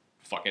get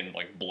fucking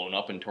like blown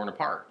up and torn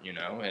apart,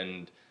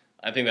 and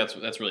I think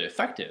that's really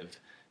effective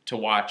to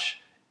watch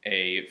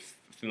a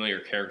familiar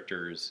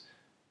character's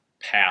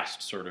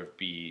past sort of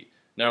be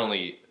not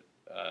only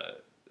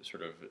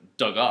sort of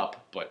dug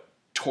up, but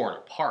torn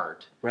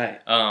apart. Right.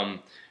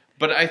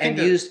 But I think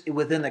and used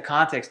within the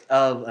context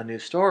of a new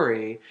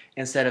story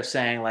instead of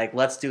saying like,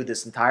 let's do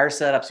this entire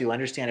setup so you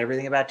understand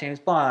everything about James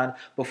Bond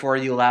before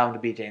you allow him to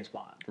be James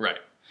Bond. Right.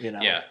 You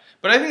know. Yeah.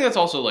 But I think that's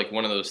also like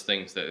one of those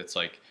things that it's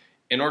like,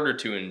 in order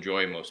to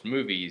enjoy most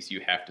movies,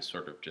 you have to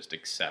sort of just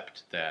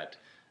accept that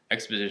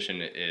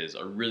exposition is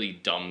a really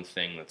dumb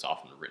thing that's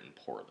often written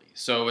poorly.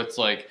 So it's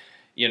like,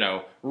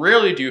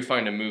 rarely do you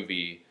find a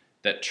movie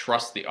that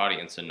trusts the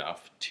audience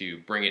enough to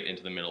bring it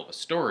into the middle of a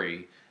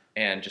story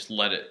and just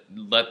let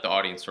the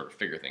audience sort of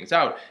figure things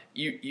out.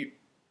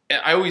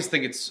 I always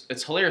think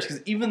it's hilarious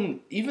because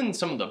even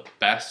some of the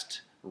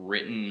best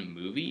written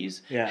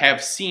movies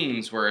have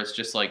scenes where it's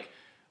just like,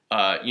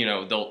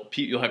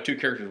 you'll have two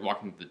characters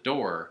walking through the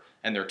door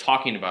and they're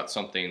talking about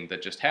something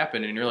that just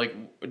happened, and you're like,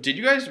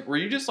 were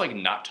you just like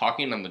not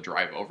talking on the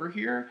drive over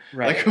here?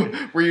 Right.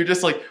 Like, we're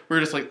just like,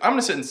 I'm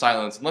gonna sit in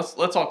silence and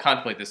let's all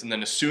contemplate this, and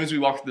then as soon as we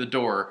walk through the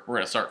door, we're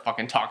gonna start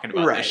fucking talking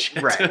about this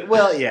shit. Right.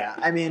 Well, yeah.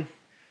 I mean,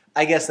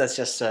 I guess that's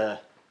just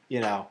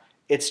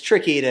it's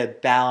tricky to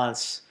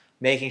balance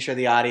making sure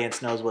the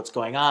audience knows what's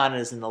going on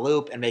and is in the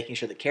loop, and making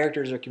sure the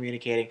characters are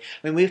communicating.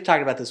 I mean, we've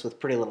talked about this with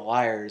Pretty Little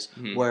Liars,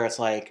 where it's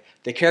like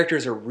the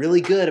characters are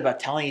really good about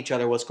telling each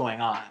other what's going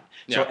on.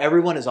 So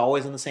everyone is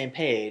always on the same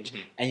page,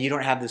 and you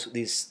don't have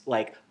these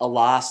like a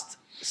Lost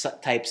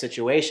type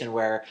situation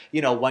where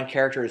one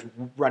character is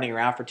running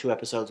around for 2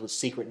 episodes with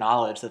secret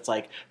knowledge that's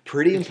like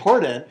pretty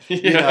important,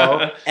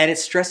 and it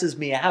stresses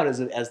me out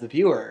as the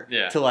viewer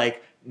to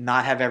like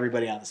not have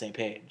everybody on the same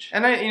page.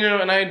 And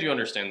I do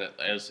understand that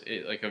there's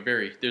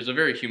a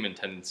very human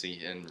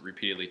tendency in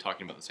repeatedly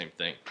talking about the same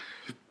thing.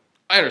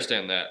 I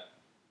understand that.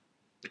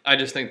 I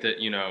just think that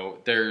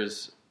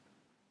there's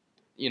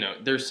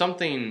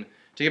something,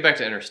 to get back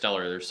to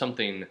Interstellar, there's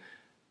something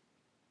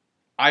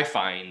I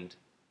find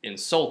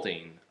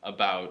insulting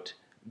about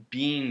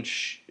being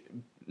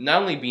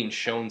not only being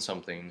shown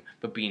something,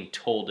 but being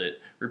told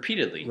it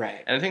repeatedly.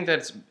 Right. And I think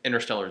that's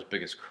Interstellar's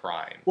biggest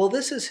crime. Well,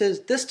 this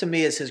to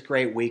me is his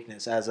great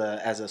weakness as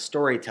a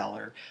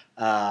storyteller.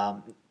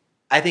 I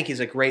think he's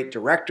a great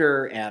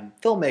director and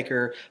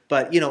filmmaker,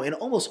 but in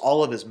almost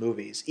all of his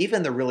movies,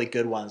 even the really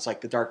good ones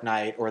like The Dark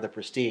Knight or The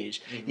Prestige,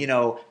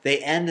 they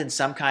end in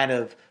some kind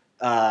of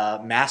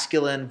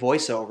masculine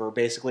voiceover,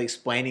 basically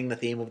explaining the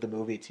theme of the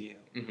movie to you.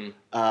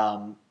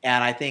 And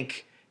I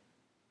think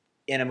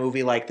in a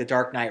movie like The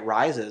Dark Knight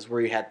Rises,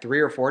 where you had 3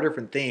 or 4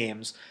 different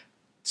themes,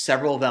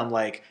 several of them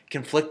like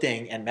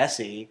conflicting and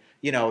messy,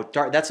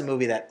 that's a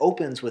movie that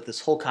opens with this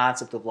whole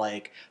concept of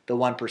like the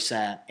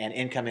 1% and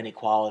income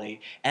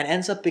inequality, and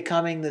ends up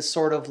becoming this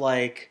sort of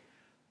like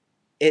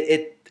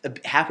it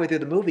halfway through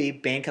the movie,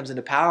 Bane comes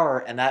into power,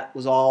 and that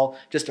was all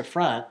just a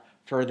front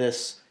for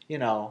this,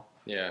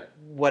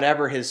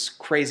 whatever his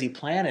crazy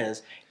plan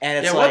is.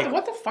 And it's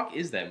what the fuck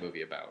is that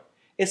movie about?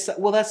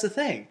 That's the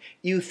thing.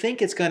 You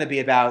think it's going to be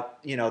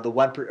about the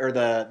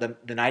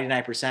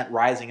 99%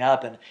 rising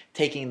up and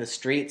taking the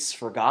streets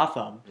for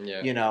Gotham,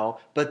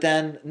 but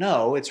then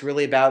no, it's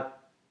really about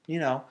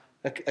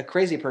a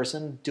crazy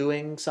person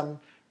doing some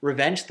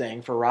revenge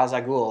thing for Ra's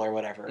al Ghul or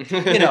whatever,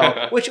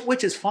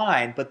 which is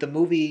fine. But the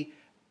movie,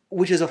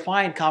 which is a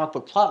fine comic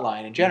book plot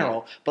line in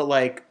general, but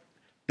like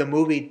the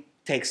movie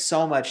takes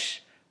so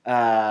much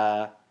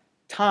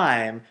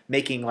time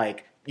making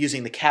like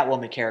using the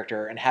Catwoman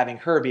character and having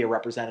her be a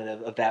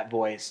representative of that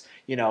voice,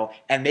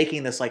 and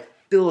making this like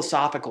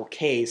philosophical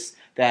case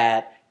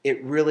that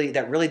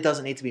really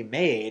doesn't need to be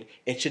made.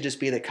 It should just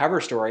be the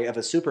cover story of a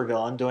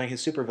supervillain doing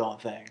his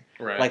supervillain thing.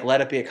 Right. Like, let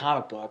it be a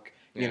comic book,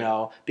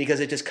 because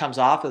it just comes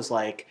off as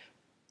like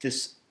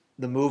this.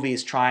 The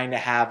movie's trying to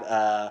have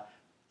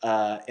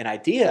an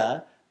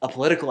idea, a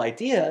political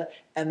idea,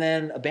 and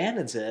then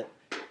abandons it,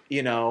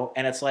 and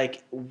it's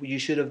like you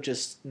should have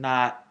just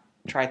not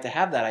tried to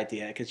have that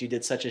idea because you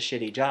did such a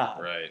shitty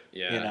job. Right.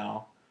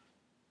 Yeah.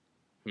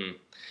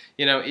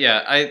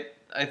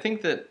 I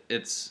think that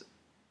it's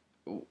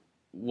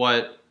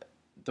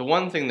the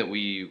one thing that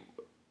we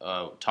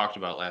talked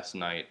about last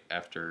night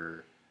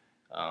after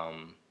I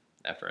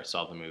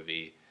saw the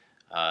movie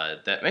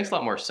that makes a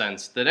lot more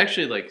sense, that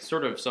actually like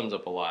sort of sums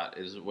up a lot,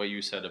 is what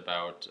you said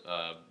about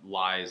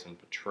lies and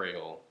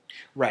betrayal.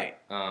 Right.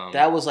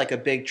 That was like a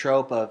big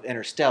trope of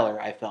Interstellar,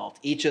 I felt.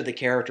 Each of the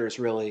characters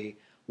really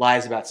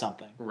lies about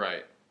something.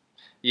 Right.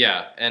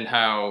 Yeah, and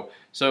how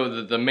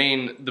the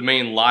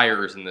main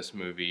liars in this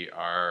movie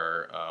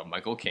are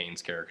Michael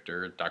Caine's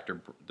character,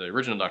 the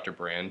original Dr.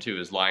 Brand, who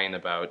is lying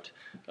about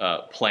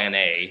Plan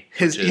A.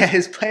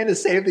 His plan to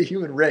save the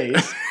human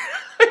race.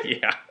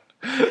 Yeah.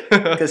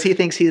 Because he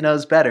thinks he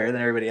knows better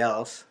than everybody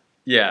else.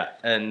 Yeah,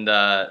 and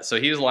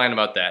so he was lying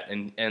about that,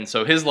 and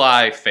so his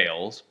lie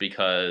fails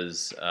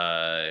because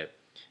it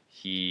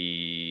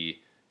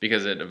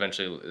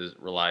eventually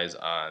relies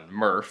on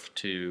Murph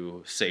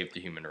to save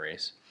the human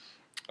race.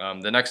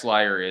 The next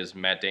liar is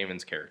Matt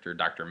Damon's character,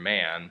 Dr.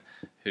 Mann,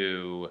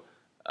 who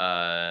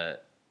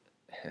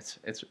and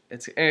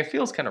it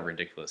feels kind of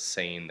ridiculous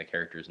saying the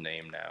character's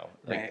name now,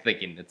 like Right.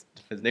 thinking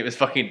his name is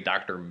fucking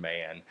Dr.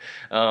 Man.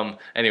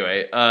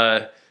 Anyway,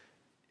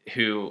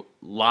 who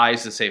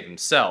lies to save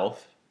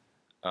himself,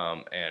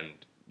 and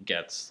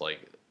gets like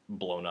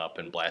blown up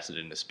and blasted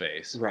into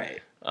space.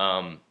 Right.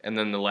 And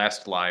then the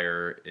last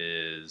liar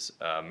is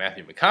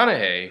Matthew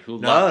McConaughey, who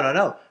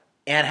No.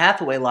 Anne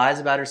Hathaway lies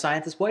about her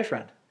scientist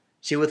boyfriend.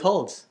 She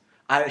withholds.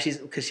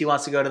 Because she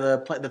wants to go to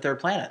the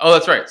third planet. Oh,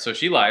 that's right. So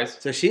she lies.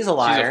 So she's a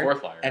liar. She's a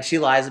fourth liar. And she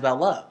lies about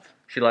love.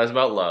 She lies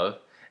about love,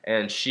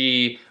 and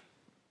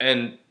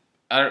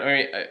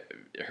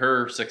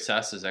her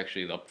success is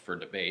actually up for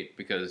debate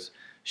because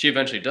she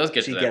eventually does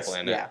get to that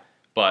planet, yeah.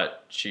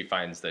 but she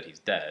finds that he's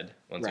dead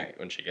Right.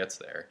 when she gets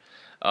there.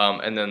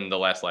 And then the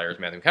last liar is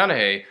Matthew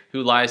McConaughey,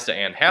 who lies to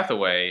Anne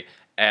Hathaway,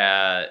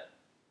 and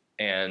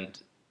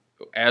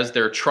as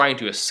they're trying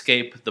to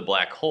escape the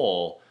black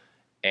hole,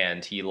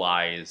 and he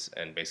lies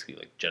and basically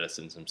like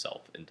jettisons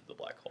himself into the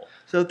black hole.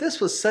 So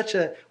this was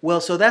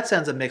so that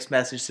sends a mixed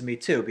message to me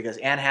too, because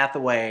Anne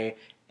Hathaway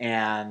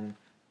and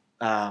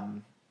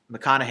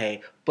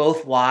McConaughey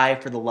both lie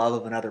for the love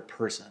of another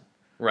person.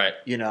 Right.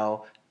 You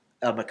know,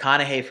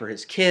 McConaughey for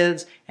his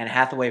kids and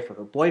Hathaway for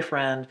her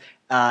boyfriend.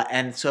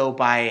 And so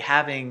by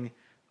having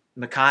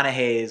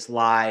McConaughey's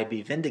lie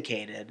be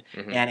vindicated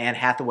and Anne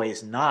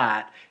Hathaway's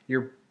not,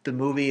 the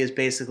movie is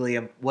basically,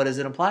 what is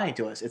it implying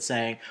to us? It's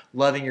saying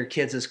loving your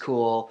kids is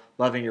cool,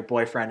 loving your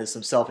boyfriend is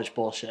some selfish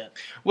bullshit.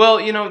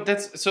 Well,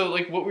 that's so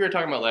like what we were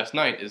talking about last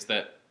night is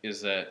that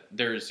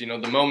there's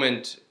the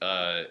moment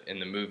in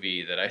the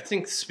movie that I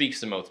think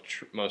speaks the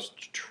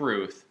most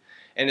truth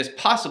and is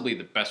possibly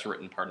the best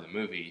written part of the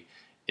movie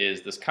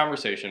is this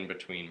conversation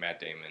between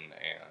Matt Damon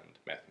and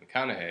Matthew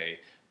McConaughey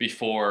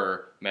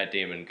before Matt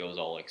Damon goes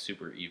all like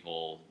super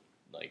evil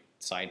like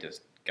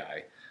scientist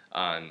guy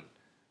on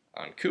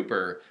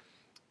Cooper,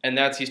 and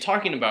he's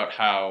talking about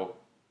how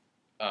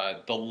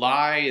the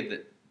lie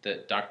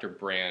that Dr.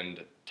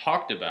 Brand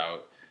talked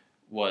about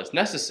was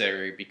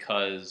necessary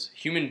because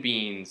human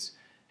beings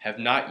have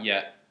not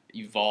yet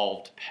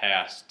evolved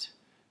past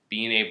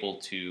being able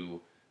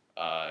to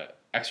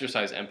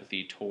exercise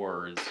empathy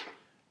towards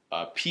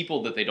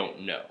people that they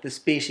don't know. The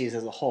species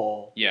as a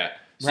whole. Yeah,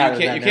 so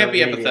you can't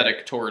be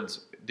empathetic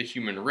towards the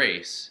human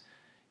race.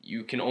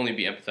 You can only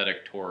be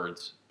empathetic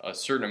towards a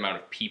certain amount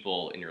of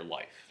people in your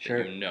life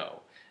that you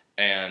know.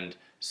 And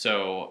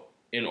so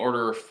in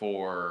order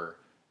for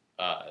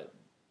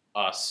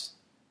us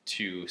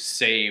to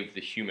save the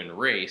human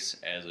race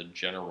as a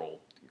general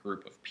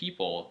group of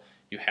people,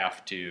 you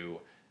have to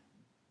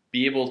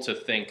be able to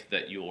think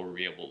that you will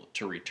be able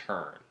to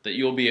return, that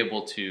you'll be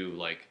able to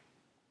like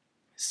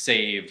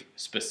save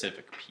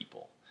specific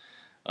people.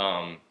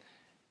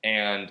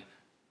 And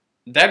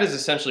that is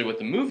essentially what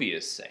the movie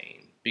is saying.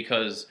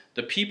 Because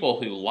the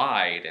people who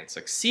lied and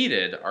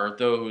succeeded are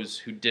those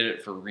who did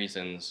it for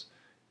reasons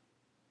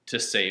to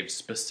save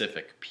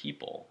specific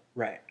people.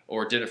 Right.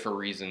 Or did it for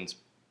reasons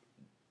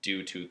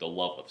due to the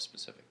love of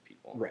specific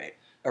people. Right.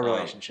 A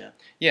relationship.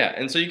 Yeah,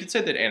 and so you could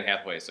say that Anne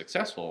Hathaway is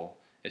successful.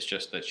 It's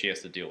just that she has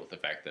to deal with the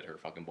fact that her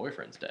fucking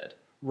boyfriend's dead.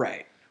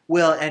 Right.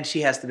 Well, and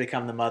she has to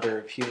become the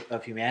mother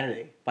of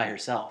humanity by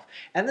herself.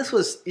 And this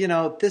was,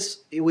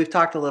 we've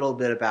talked a little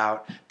bit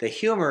about the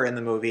humor in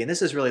the movie, and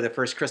this is really the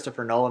first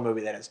Christopher Nolan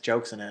movie that has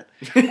jokes in it.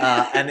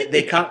 And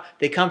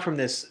they come from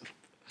this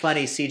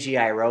funny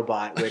CGI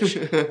robot, which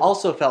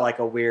also felt like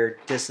a weird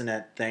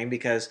dissonant thing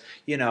because,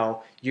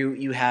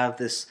 you have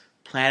this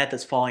planet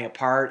that's falling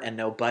apart and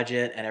no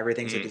budget and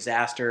everything's a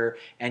disaster,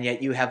 and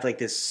yet you have like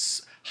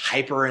this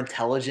hyper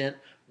intelligent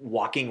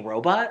walking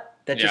robot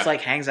that just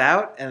like hangs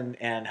out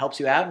and helps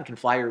you out and can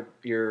fly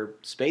your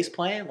space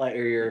plane or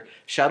your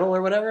shuttle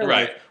or whatever.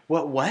 Right. Like,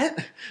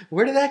 what?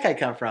 Where did that guy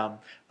come from?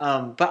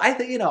 But I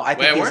think I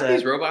think weren't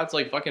these robots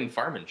like fucking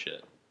farming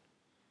shit?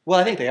 Well,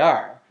 I think they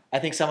are. I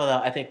think some of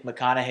them. I think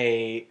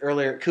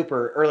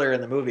Cooper earlier in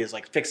the movie is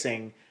like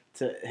fixing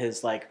to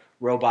his like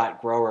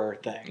robot grower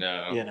thing.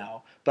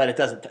 No. But it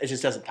doesn't. It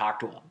just doesn't talk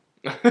to him.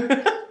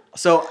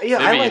 So yeah,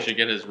 maybe you should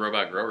get his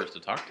robot growers to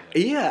talk to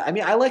him. Yeah, I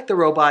mean, I like the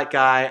robot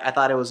guy. I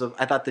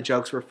thought the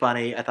jokes were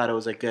funny. I thought it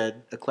was a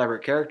clever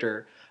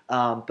character.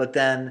 But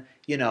then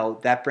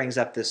that brings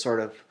up this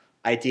sort of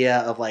idea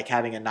of like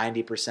having a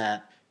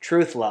 90%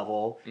 truth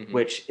level,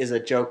 which is a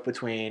joke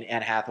between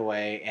Anne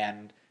Hathaway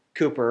and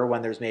Cooper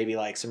when there's maybe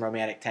like some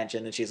romantic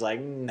tension, and she's like,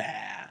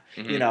 nah.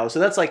 So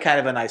that's like kind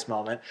of a nice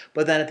moment.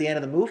 But then at the end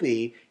of the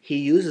movie, he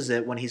uses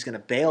it when he's going to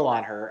bail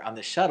on her on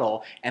the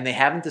shuttle, and they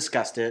haven't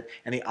discussed it,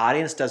 and the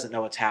audience doesn't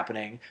know what's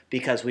happening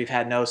because we've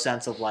had no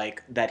sense of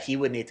like that he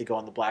would need to go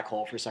in the black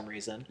hole for some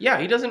reason. Yeah,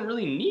 he doesn't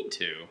really need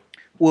to.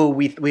 Well,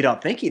 we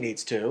don't think he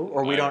needs to,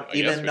 or we don't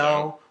even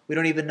know. We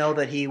don't even know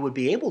that he would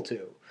be able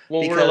to.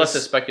 Well, we're left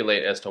to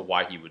speculate as to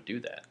why he would do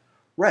that.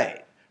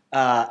 Right.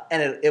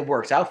 And it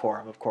works out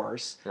for him, of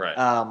course.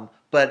 Right.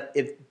 But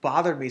it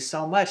bothered me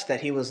so much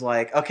that he was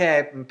like,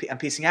 okay, I'm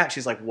peacing out.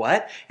 She's like,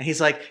 what? And he's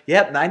like,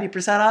 yep,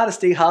 90%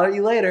 honesty. Holler at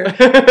you later.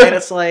 And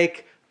it's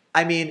like,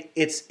 I mean,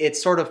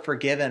 it's sort of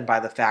forgiven by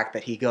the fact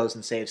that he goes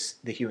and saves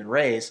the human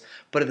race,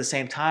 but at the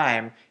same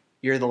time,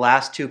 you're the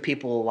last two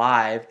people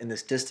alive in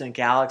this distant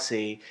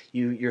galaxy.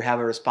 You have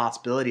a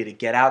responsibility to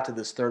get out to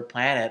this third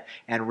planet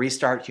and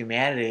restart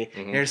humanity.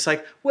 And you're just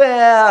like,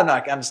 well,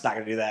 I'm just not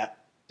going to do that.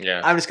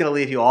 Yeah. I'm just going to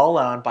leave you all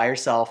alone by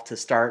yourself to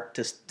start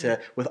to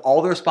with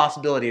all the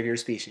responsibility of your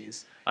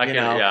species.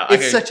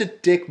 It's such a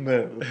dick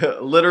move.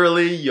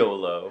 Literally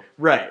YOLO.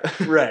 Right.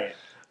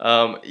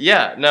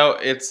 Yeah, no,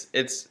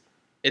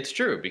 it's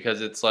true because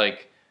it's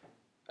like,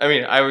 I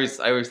mean, I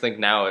always think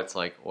now it's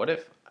like, what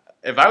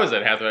if I was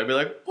Anne Hathaway, I'd be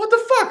like, what the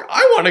fuck?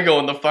 I want to go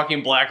in the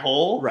fucking black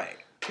hole. Right.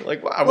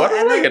 Like, why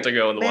do I get to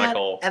go in the black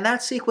hole? And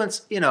that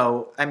sequence,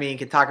 I mean, you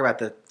can talk about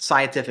the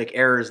scientific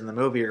errors in the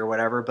movie or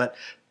whatever, but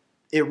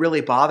it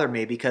really bothered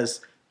me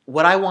because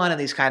what I want in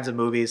these kinds of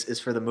movies is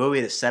for the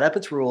movie to set up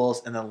its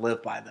rules and then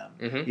live by them.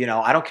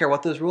 Mm-hmm. I don't care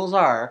what those rules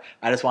are.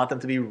 I just want them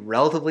to be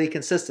relatively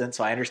consistent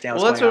so I understand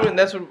what's going on.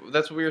 That's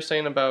what we were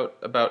saying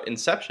about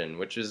Inception,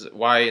 which is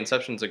why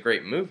Inception's a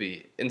great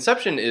movie.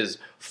 Inception is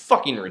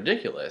fucking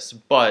ridiculous,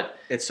 but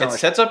it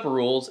sets up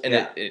rules and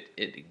it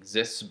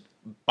exists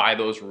by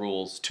those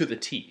rules to the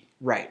T.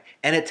 Right.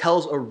 And it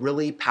tells a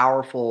really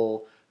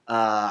powerful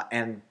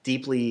and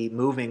deeply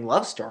moving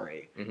love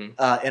story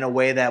in a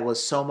way that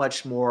was so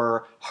much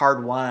more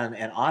hard-won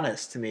and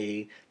honest to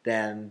me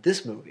than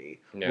this movie,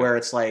 where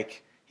it's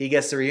like he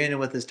gets the reunion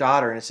with his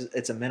daughter and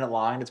it's a minute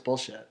long and it's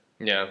bullshit.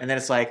 Yeah. And then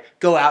it's like,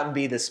 go out and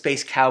be the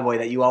space cowboy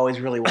that you always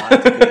really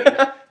wanted to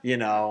be,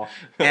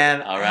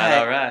 And all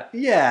right.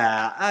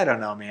 Yeah, I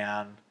don't know,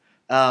 man.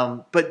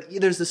 But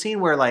there's the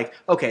scene where, like,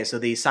 okay, so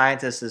the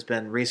scientist has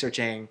been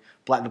researching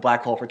the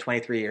black hole for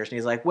 23 years, and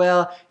he's like,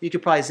 well, you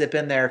could probably zip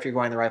in there if you're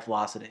going the right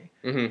velocity.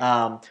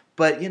 Mm-hmm.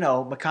 But,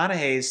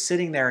 McConaughey's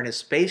sitting there in his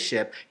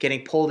spaceship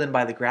getting pulled in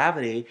by the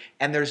gravity,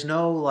 and there's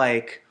no,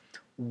 like,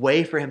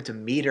 way for him to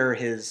meter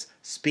his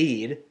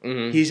speed.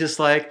 Mm-hmm. He's just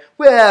like,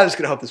 well, I'm just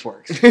going to hope this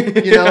works. And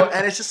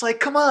it's just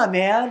like, come on,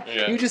 man.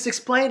 Yeah. You just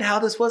explained how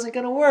this wasn't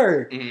going to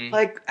work. Mm-hmm.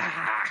 Like,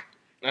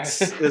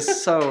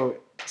 it's so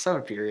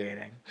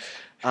infuriating.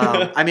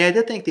 I mean, I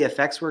did think the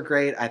effects were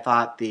great. I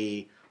thought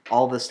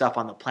all the stuff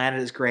on the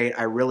planet is great.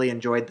 I really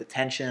enjoyed the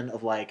tension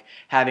of like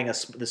having the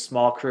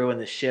small crew in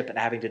the ship and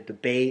having to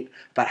debate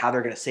about how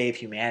they're going to save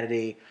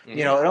humanity. Mm-hmm.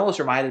 It almost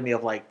reminded me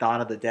of like Dawn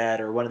of the Dead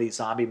or one of these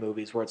zombie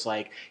movies where it's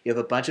like you have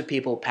a bunch of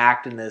people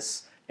packed in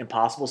this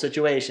impossible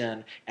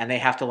situation and they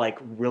have to like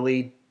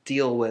really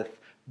deal with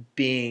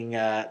being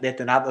they have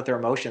to not let their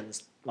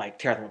emotions like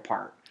tear them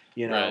apart.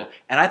 Right.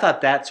 And I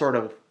thought that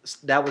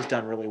was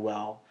done really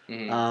well.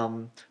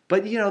 Mm-hmm.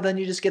 But then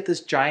you just get this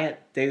giant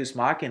Deus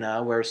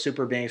Machina where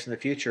super beings from the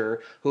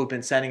future who have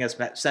been sending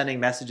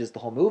messages the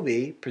whole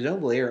movie,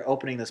 presumably, or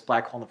opening this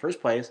black hole in the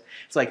first place.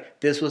 It's like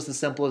this was the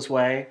simplest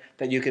way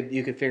that you could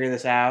figure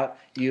this out.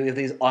 You have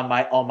these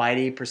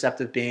almighty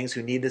perceptive beings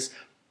who need this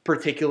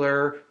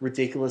particular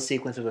ridiculous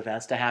sequence of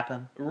events to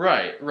happen.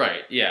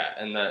 Right, yeah,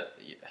 and that.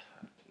 Yeah.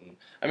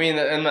 I mean,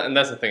 and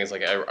that's the thing is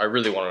like I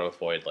really want to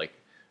avoid like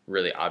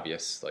really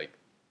obvious like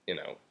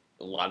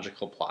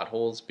logical plot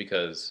holes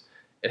because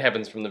it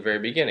happens from the very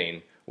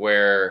beginning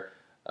where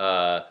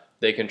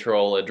they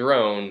control a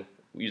drone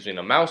using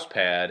a mouse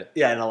pad.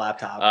 Yeah, and a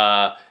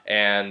laptop.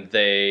 And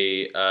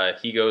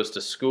he goes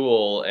to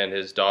school and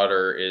his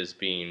daughter is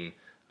being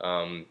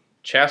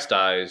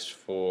chastised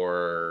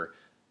for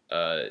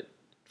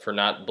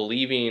not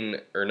believing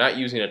or not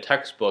using a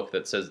textbook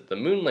that says the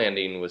moon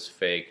landing was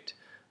faked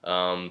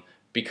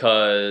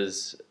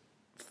because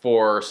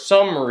for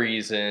some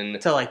reason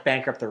to like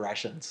bankrupt the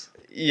Russians.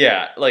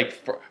 Yeah, like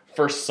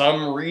for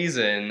some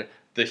reason,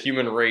 the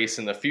human race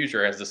in the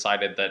future has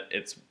decided that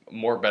it's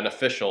more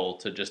beneficial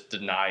to just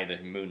deny the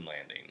moon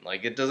landing.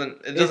 Like it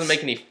doesn't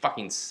make any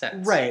fucking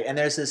sense. Right, and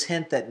there's this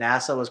hint that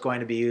NASA was going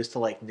to be used to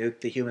like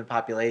nuke the human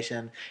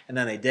population, and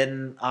then they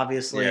didn't,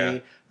 obviously. Yeah.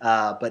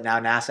 But now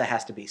NASA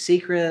has to be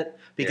secret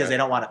because they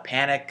don't want to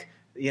panic.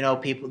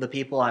 The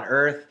people on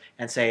Earth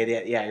and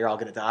say, yeah, you're all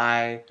going to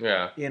die.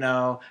 Yeah.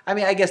 I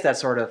mean, I guess that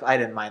sort of, I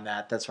didn't mind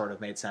that. That sort of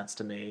made sense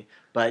to me.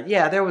 But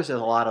yeah, there was a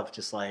lot of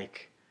just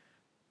like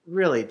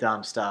really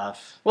dumb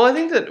stuff. Well, I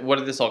think that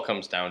what this all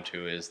comes down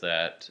to is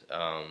that,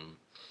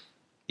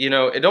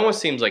 it almost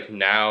seems like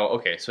now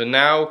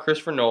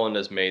Christopher Nolan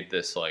has made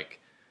this like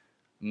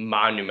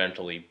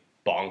monumentally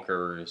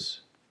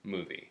bonkers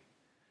movie.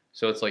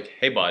 So it's like,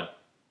 hey, bud,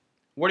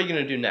 what are you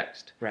going to do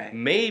next? Right.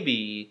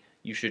 Maybe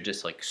you should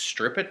just like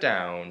strip it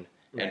down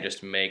and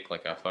just make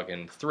like a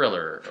fucking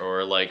thriller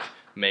or like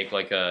make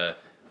like a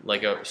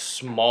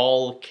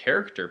small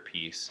character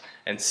piece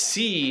and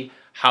see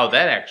how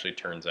that actually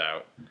turns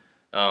out.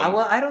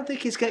 Well, I don't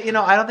think he's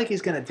gonna. I don't think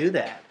he's gonna do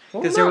that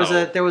because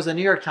there was a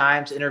New York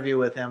Times interview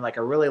with him, like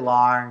a really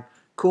long,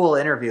 cool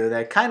interview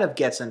that kind of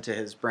gets into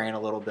his brain a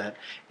little bit,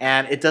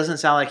 and it doesn't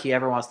sound like he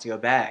ever wants to go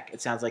back.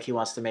 It sounds like he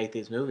wants to make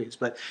these movies,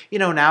 but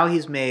now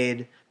he's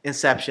made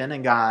Inception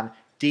and gone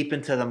deep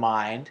into the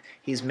mind.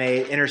 He's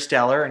made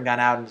Interstellar and gone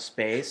out into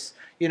space.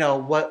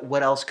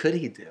 What else could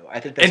he do? I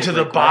think that's into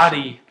the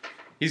body.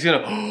 He's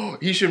gonna.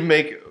 He should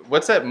make.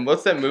 What's that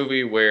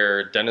movie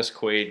where Dennis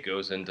Quaid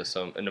goes into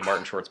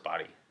Martin Short's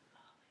body? Do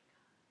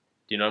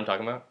you know what I'm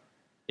talking about?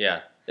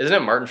 Yeah, isn't it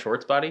Martin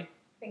Short's body? I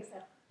think so.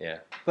 Yeah.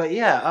 But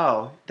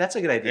yeah, that's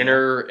a good idea.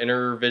 Inner.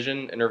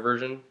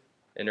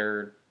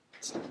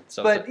 Something.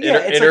 But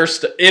yeah,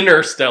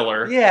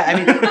 Interstellar. Yeah, I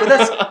mean,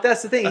 but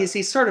that's the thing.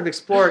 He's sort of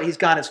explored. He's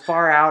gone as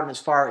far out and as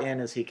far in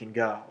as he can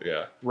go.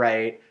 Yeah.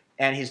 Right.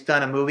 And he's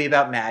done a movie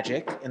about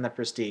magic in The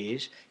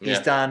Prestige. He's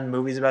done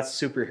movies about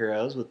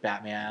superheroes with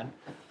Batman.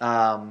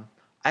 I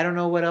don't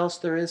know what else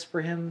there is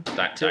for him.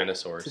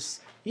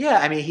 Dinosaurs. Yeah,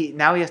 I mean, he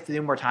has to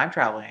do more time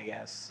traveling, I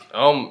guess.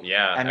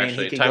 Yeah. I mean,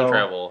 actually, time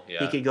travel. Yeah.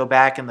 He could go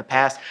back in the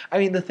past. I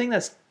mean, the thing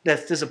that's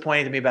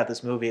disappointing to me about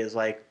this movie is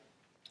like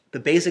the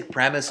basic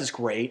premise is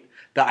great.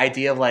 The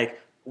idea of like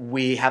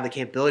we have the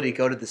capability to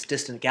go to this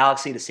distant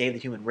galaxy to save the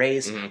human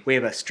race. Mm-hmm. We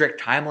have a strict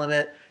time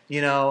limit.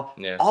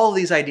 All of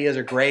these ideas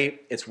are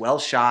great. It's well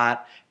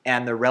shot.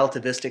 And the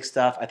relativistic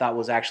stuff I thought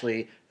was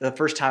actually the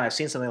first time I've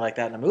seen something like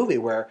that in a movie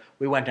where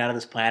we went down to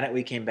this planet,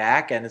 we came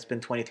back, and it's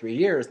been 23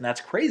 years, and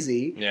that's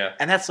crazy. Yeah.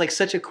 And that's like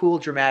such a cool,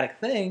 dramatic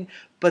thing.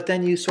 But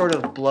then you sort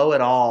of blow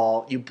it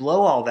all. You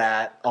blow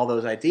all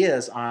those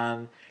ideas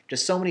on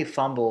just so many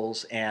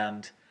fumbles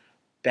and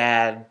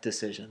bad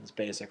decisions,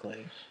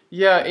 basically.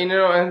 Yeah,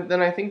 and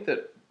then I think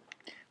that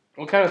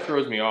what kind of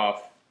throws me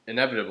off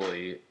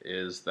inevitably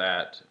is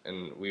that,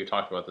 and we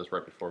talked about this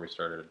right before we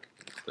started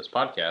this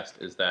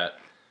podcast, is that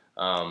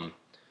I'm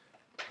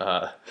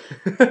going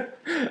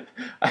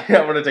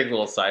to take a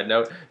little side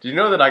note. Do you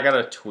know that I got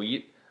a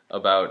tweet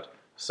about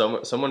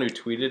someone who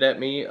tweeted at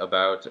me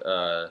about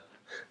us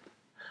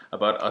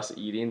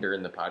eating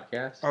during the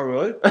podcast? Oh,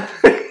 really?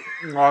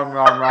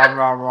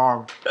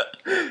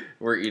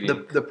 We're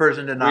eating. The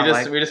person did not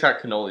we just got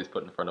cannolis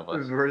put in front of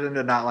us. The person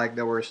did not like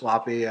that we're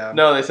sloppy.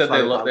 No, they said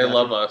they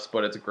love us,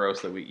 but it's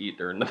gross that we eat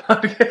during the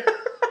podcast.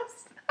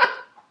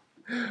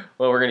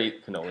 Well, we're gonna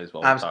eat cannolis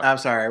while we talk. I'm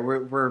sorry.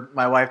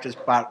 My wife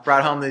just brought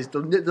home these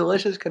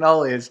delicious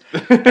cannolis,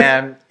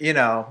 and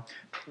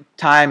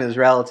time is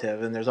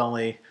relative, and there's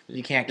only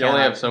you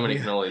only have so many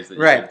cannolis. That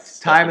right.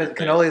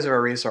 Cannolis are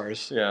a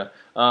resource. Yeah.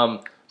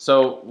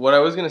 So what I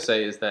was gonna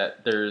say is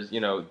that there's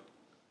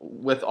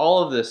with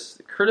all of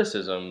this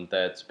criticism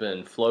that's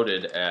been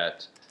floated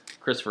at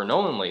Christopher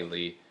Nolan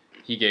lately,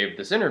 he gave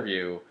this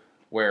interview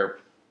where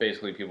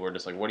basically people were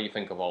just like, what do you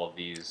think of all of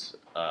these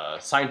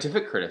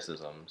scientific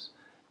criticisms?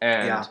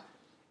 And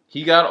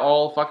he got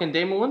all fucking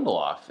Damon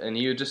Lindelof. And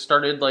he just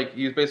started,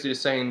 he was basically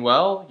just saying,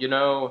 well,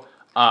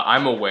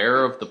 I'm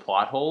aware of the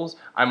plot holes.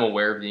 I'm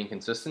aware of the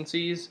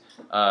inconsistencies.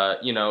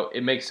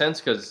 It makes sense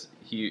because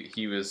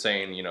he was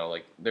saying,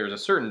 there's a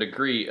certain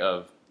degree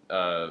of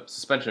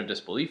suspension of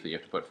disbelief that you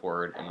have to put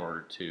forward in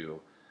order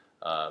to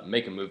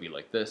make a movie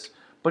like this.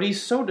 But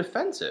he's so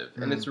defensive,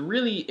 and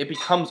it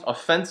becomes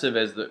offensive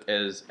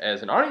as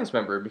an audience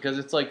member because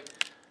it's like,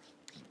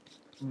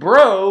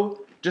 bro,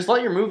 just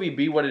let your movie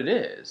be what it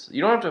is.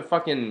 You don't have to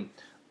fucking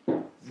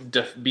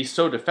be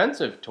so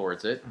defensive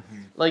towards it.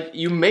 Mm-hmm.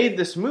 You made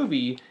this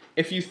movie.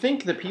 If you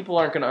think that people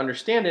aren't going to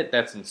understand it,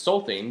 that's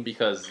insulting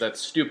because that's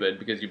stupid.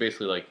 Because you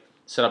basically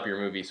set up your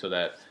movie so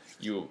that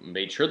you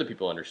made sure that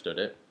people understood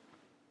it.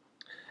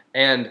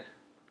 And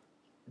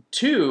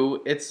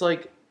two, it's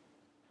like,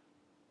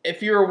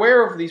 if you're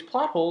aware of these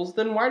plot holes,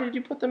 then why did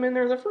you put them in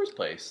there in the first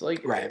place?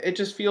 Right. It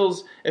just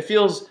feels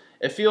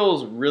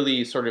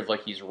really sort of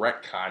like he's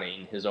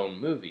retconning his own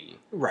movie.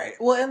 Right.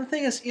 Well, and the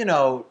thing is,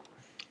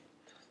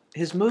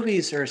 his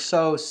movies are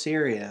so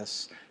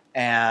serious,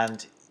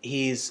 and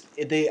we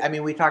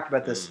talked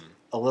about this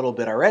a little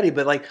bit already,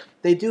 but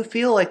they do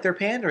feel like they're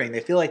pandering.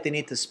 They feel like they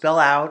need to spell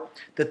out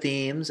the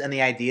themes and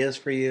the ideas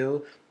for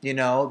you.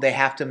 They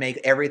have to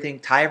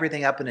tie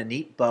everything up in a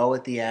neat bow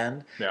at the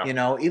end. Yeah.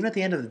 Even at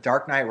the end of The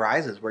Dark Knight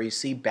Rises, where you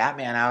see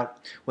Batman out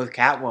with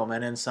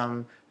Catwoman in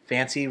some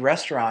fancy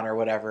restaurant or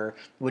whatever,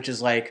 which is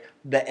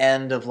the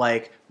end of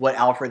what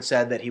Alfred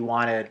said that he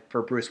wanted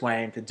for Bruce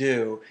Wayne to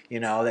do,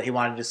 that he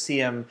wanted to see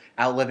him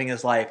out living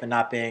his life and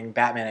not being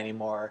Batman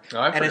anymore.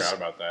 Oh, I forgot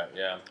about that,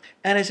 yeah.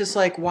 And it's just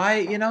why,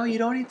 you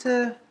don't need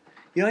to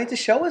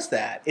show us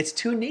that. It's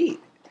too neat.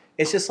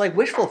 It's just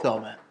wish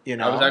fulfillment,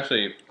 I was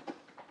actually...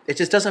 It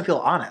just doesn't feel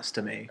honest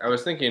to me. I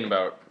was thinking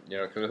about,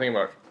 because I was thinking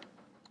about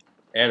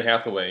Anne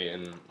Hathaway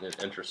in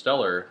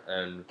Interstellar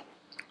and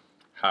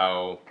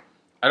how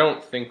I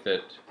don't think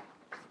that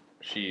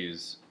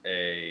she's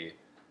a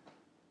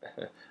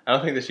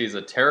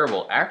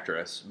terrible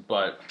actress,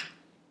 but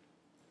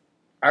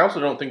I also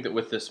don't think that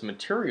with this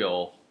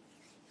material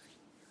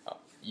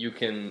you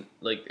can,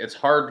 it's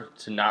hard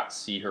to not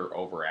see her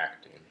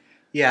overacting.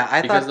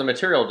 Yeah, because the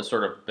material just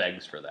sort of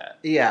begs for that.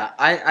 Yeah,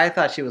 I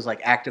thought she was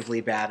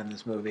actively bad in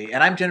this movie,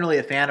 and I'm generally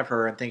a fan of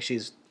her and think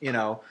she's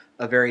a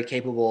very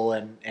capable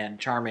and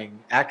charming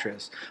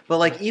actress.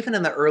 But even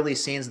in the early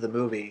scenes of the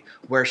movie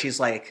where she's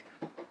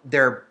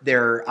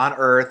they're on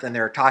Earth and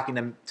they're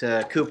talking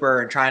to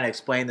Cooper and trying to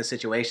explain the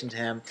situation to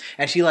him,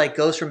 and she like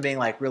goes from being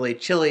like really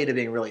chilly to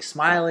being really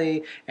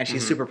smiley, and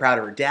she's super proud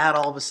of her dad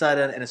all of a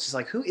sudden, and it's just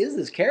like, who is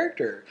this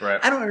character? Right.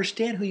 I don't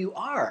understand who you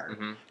are.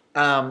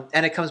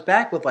 And it comes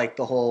back with like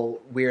the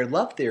whole weird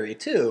love theory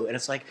too, and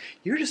it's like,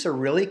 you're just a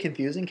really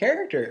confusing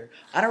character.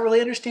 I don't really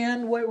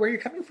understand where you're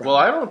coming from. Well,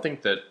 I don't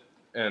think that,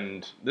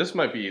 and this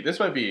might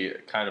be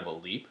kind of a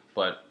leap,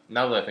 but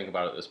now that I think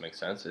about it, this makes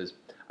sense. Is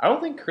I don't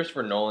think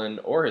Christopher Nolan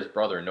or his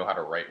brother know how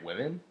to write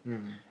women,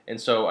 and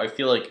so I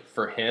feel like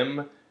for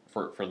him,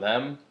 for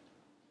them,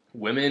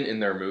 women in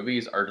their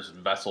movies are just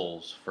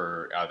vessels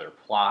for either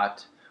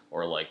plot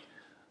or like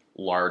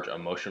large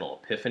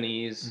emotional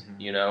epiphanies.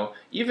 You know,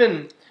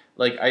 even.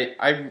 Like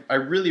I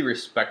really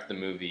respect the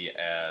movie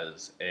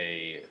as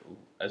a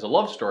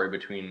love story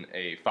between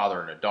a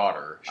father and a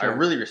daughter. Sure. I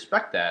really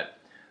respect that,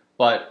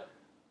 but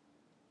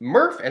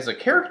Murph as a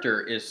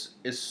character is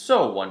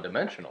so one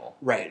dimensional.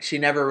 Right. She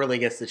never really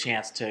gets the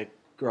chance to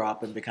grow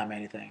up and become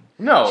anything.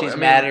 No, she's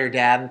mad at her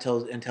dad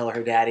until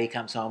her daddy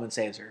comes home and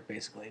saves her,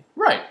 basically.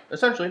 Right.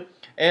 Essentially,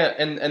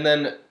 and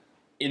then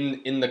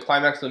in the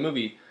climax of the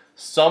movie,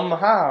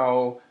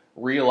 somehow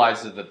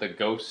realizes that the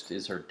ghost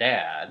is her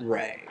dad.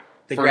 Right.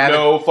 For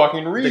no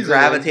fucking reason. The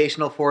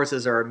gravitational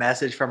forces are a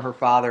message from her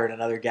father in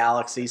another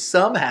galaxy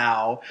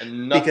somehow,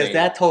 because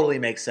that totally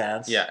makes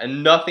sense. Yeah,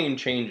 and nothing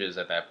changes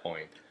at that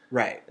point.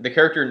 Right. The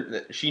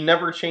character, she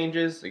never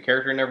changes. The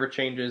character never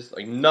changes.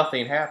 Like,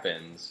 nothing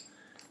happens.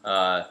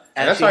 And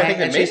that's why I think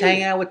that she's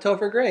hanging out with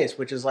Topher Grace,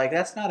 which is like,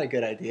 that's not a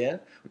good idea.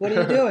 What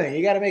are you doing?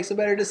 You got to make some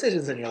better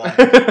decisions in your life.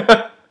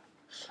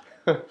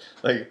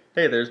 Like,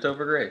 hey, there's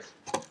Topher Grace.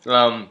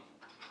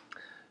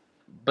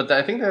 But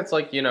I think that's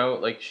like, you know,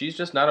 like she's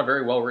just not a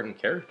very well-written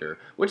character,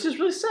 which is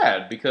really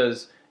sad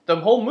because the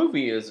whole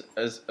movie is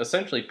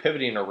essentially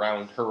pivoting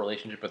around her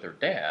relationship with her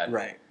dad.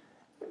 Right.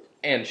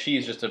 And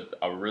she's just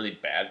a really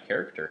bad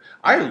character.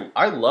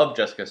 I love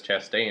Jessica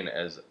Chastain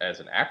as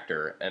an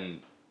actor,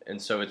 and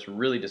so it's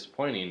really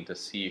disappointing to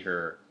see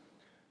her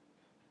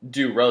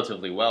do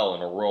relatively well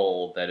in a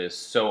role that is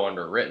so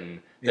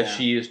underwritten that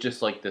she is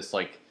just like this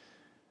like.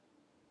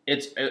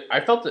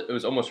 I felt that it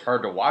was almost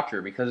hard to watch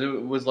her because it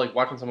was like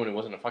watching someone who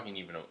wasn't fucking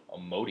even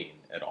emoting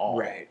at all.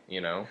 Right. You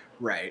know?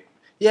 Right.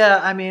 Yeah,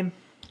 I mean,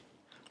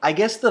 I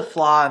guess the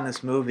flaw in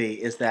this movie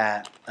is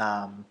that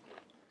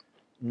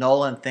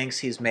Nolan thinks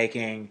he's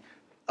making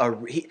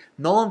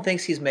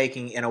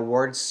an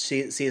awards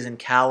season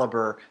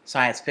caliber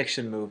science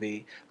fiction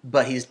movie,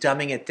 but he's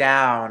dumbing it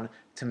down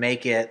to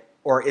make it,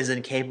 or is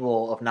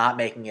incapable of not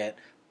making it,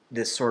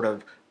 this sort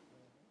of.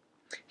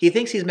 He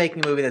thinks he's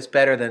making a movie that's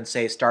better than,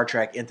 say, Star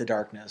Trek Into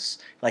Darkness,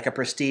 like a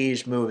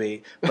prestige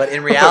movie. But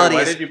in reality,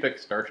 why did you pick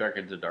Star Trek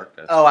Into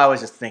Darkness? Oh, I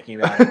was just thinking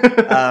about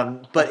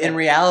it. But in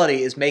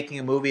reality, is making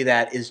a movie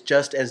that is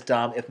just as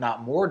dumb, if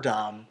not more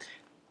dumb.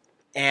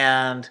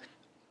 And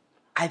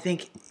I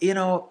think, you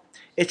know,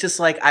 it's just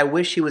like I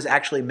wish he was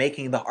actually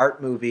making the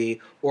art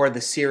movie or the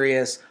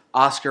serious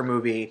Oscar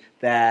movie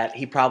that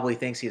he probably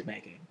thinks he's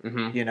making.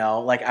 You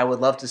know, like I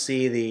would love to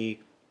see the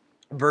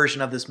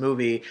version of this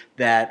movie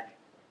that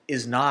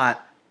is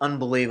not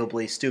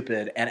unbelievably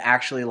stupid and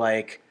actually,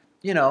 like,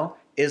 you know,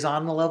 is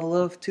on the level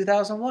of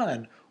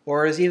 2001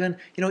 or is even,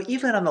 you know,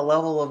 even on the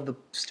level of the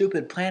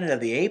stupid Planet of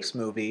the Apes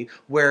movie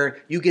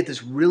where you get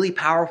this really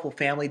powerful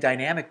family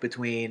dynamic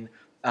between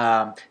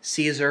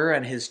Caesar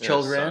and his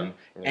children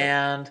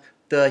and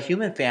the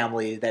human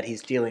family that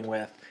he's dealing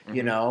with,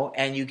 you know,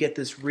 and you get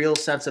this real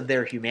sense of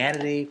their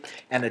humanity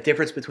and the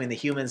difference between the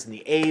humans and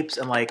the apes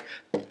and like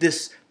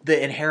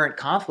the inherent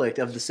conflict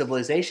of the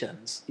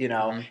civilizations, you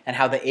know, and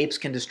how the apes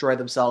can destroy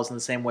themselves in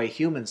the same way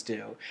humans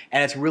do.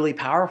 And it's really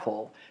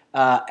powerful.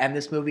 And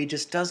this movie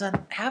just doesn't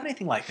have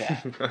anything like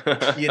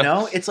that. You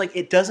know, it's like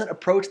it doesn't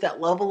approach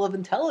that level of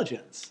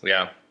intelligence.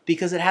 Yeah.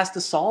 Because it has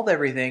to solve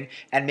everything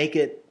and make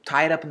it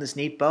tie it up in this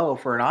neat bow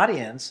for an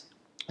audience,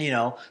 you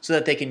know, so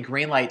that they can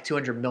greenlight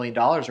 $200 million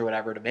or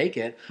whatever to make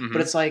it.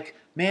 But it's like,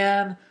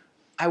 man,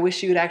 I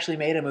wish you had actually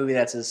made a movie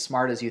that's as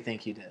smart as you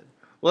think you did.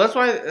 Well,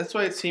 that's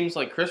why it seems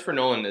like Christopher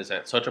Nolan is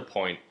at such a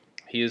point.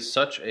 He is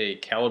such a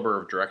caliber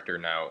of director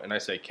now, and I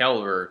say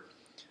caliber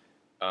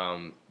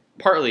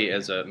partly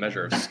as a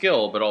measure of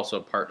skill, but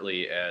also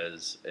partly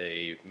as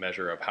a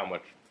measure of how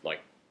much like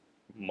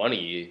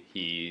money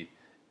he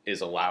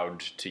is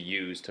allowed to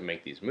use to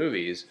make these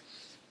movies.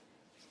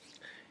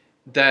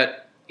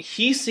 That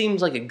he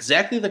seems like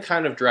exactly the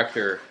kind of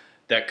director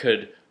that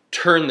could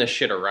turn this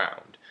shit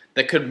around,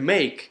 that could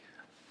make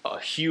a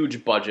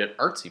huge budget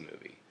artsy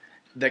movie.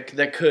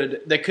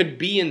 That could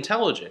be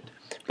intelligent,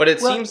 but it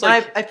seems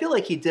like I feel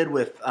like he did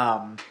with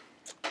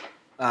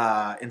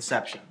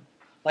Inception.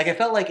 Like I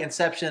felt like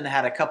Inception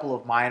had a couple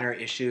of minor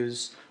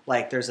issues.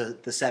 Like there's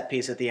the set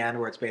piece at the end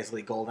where it's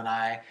basically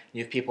GoldenEye.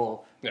 You have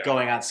people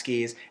going on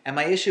skis, and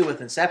my issue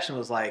with Inception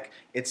was like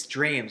it's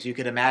dreams. You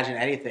could imagine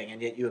anything, and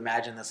yet you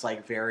imagine this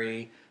like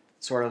very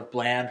sort of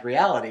bland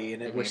reality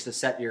in which to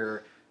set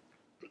your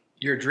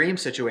dream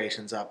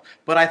situations up.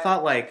 But I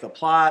thought like the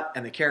plot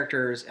and the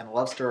characters and the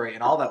love story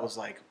and all that was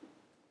like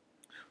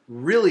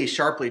really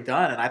sharply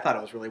done, and I thought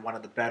it was really one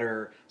of the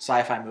better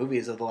sci-fi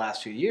movies of the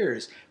last few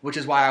years, which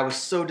is why I was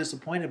so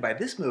disappointed by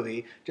this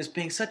movie just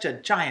being such a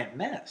giant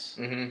mess.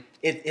 Mm-hmm.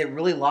 It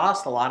really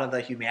lost a lot of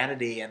the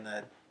humanity and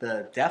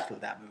the depth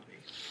of that movie.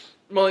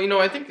 Well,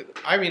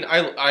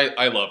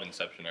 I love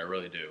Inception, I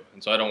really do,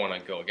 and so I don't want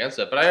to go against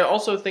it. But I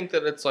also think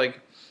that it's like,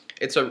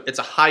 it's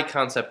a high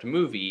concept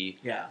movie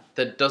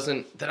that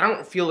I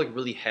don't feel like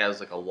really has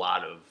like a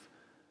lot of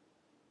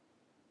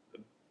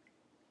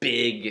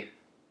big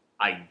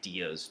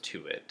ideas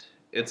to it.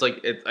 It's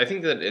like I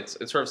think that it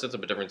sort of sets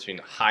up a difference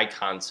between high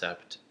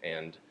concept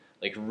and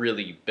like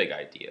really big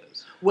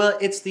ideas. Well,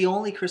 it's the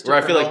only Christopher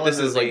Where I feel like Nolan this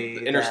is like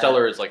movie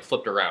Interstellar is like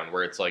flipped around,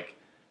 where it's like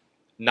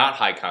not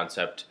high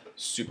concept,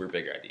 super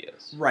big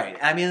ideas. Right.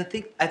 I mean,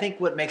 I think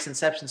what makes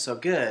Inception so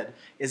good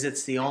is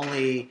it's the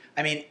only.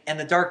 I mean, and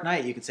The Dark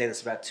Knight, you could say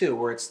this about too,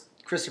 where it's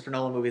Christopher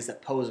Nolan movies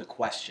that pose a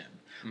question,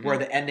 where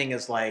the ending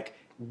is like,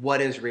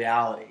 what is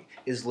reality?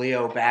 Is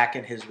Leo back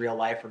in his real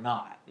life or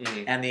not?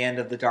 Mm-hmm. And the end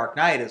of The Dark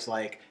Knight is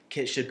like,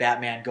 should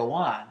Batman go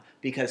on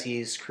because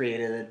he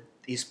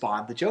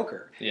spawned the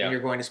Joker, and you're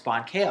going to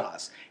spawn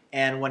chaos.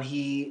 And when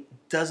he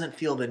doesn't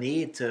feel the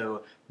need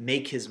to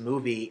make his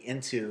movie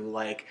into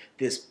like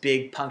this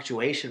big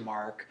punctuation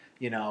mark,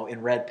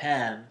 in red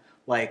pen,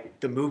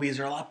 like the movies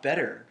are a lot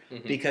better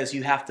because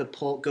you have to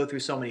go through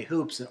so many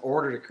hoops in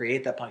order to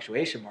create that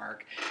punctuation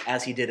mark,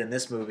 as he did in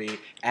this movie,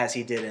 as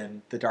he did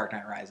in The Dark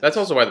Knight Rises. That's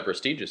also why The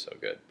Prestige is so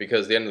good,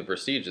 because the end of The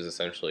Prestige is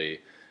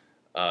essentially,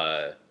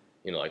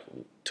 like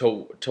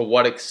to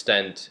what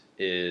extent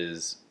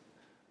is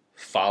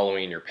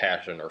following your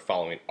passion or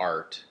following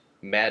art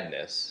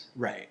madness,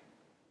 right?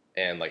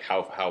 And like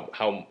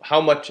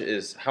how much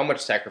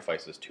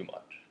sacrifice is too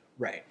much.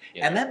 Right.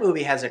 And that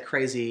movie has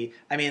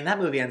that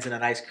movie ends in a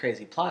nice,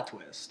 crazy plot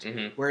twist.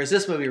 Mm-hmm. Whereas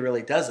this movie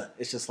really doesn't.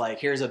 It's just like,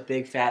 here's a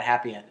big, fat,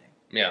 happy ending.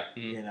 Yeah.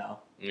 Mm-hmm.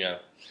 Yeah.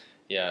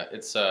 Yeah.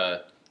 It's,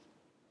 I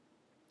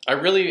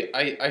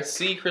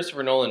see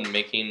Christopher Nolan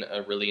making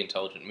a really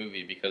intelligent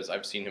movie because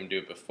I've seen him do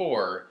it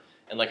before.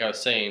 And like I was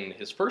saying,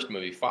 his first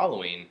movie,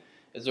 Following,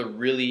 is a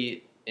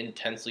really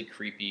intensely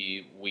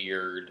creepy,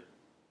 weird,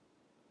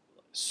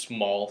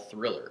 small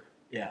thriller.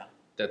 Yeah.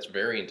 That's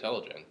very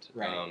intelligent.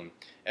 Right.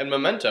 And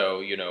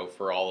Memento,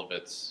 for all of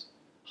its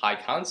high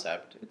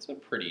concept, it's a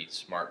pretty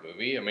smart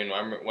movie. I mean,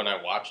 when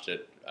I watched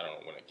it, I don't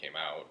know when it came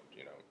out,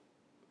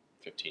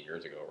 15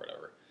 years ago or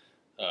whatever,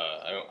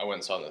 I went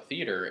and saw it in the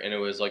theater, and it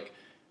was like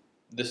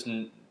this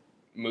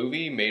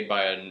movie made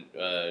by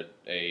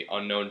a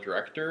unknown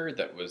director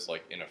that was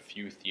like in a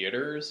few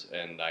theaters,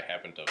 and I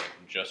happened to like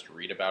just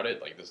read about it.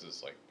 Like, this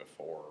is like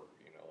before,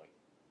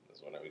 this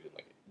is when I did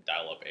like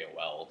dial-up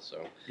AOL,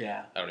 so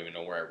yeah, I don't even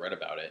know where I read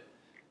about it.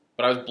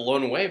 But I was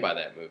blown away by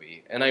that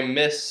movie, and I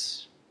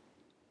miss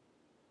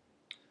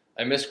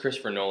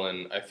Christopher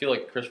Nolan. I feel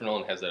like Christopher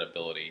Nolan has that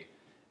ability,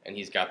 and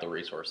he's got the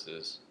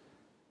resources,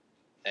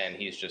 and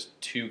he's just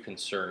too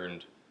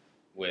concerned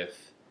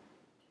with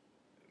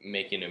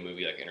making a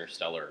movie like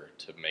Interstellar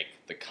to make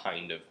the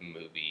kind of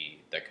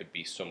movie that could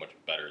be so much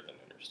better than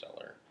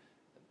Interstellar.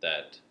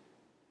 That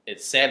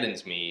it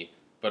saddens me,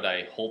 but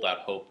I hold out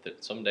hope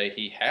that someday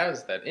he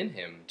has that in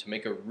him to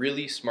make a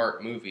really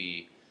smart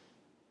movie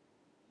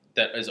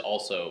that is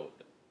also,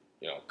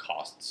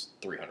 costs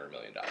 $300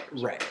 million.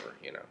 Right. Or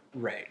whatever,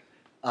 Right.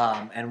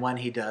 And when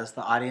he does,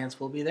 the audience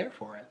will be there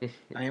for it.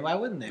 I mean, why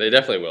wouldn't they? They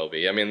definitely will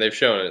be. I mean, they've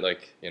shown it,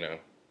 like,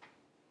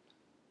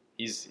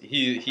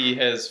 he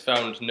has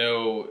found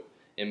no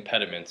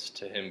impediments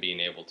to him being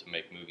able to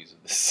make movies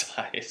of this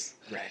size.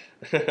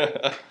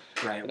 Right.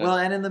 Right. Well,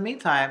 and in the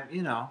meantime,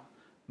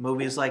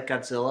 movies like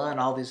Godzilla and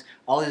all these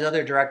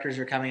other directors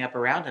are coming up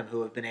around him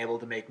who have been able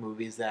to make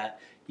movies that,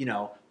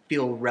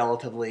 feel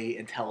relatively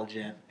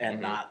intelligent and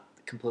not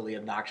completely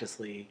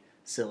obnoxiously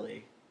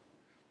silly.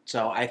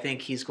 So I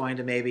think he's going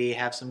to maybe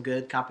have some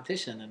good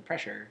competition and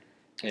pressure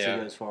as he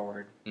goes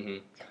forward.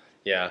 Mm-hmm.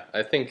 Yeah,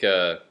 I think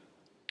that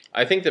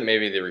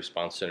maybe the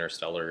response to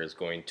Interstellar is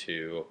going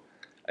to,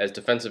 as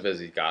defensive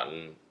as he's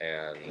gotten,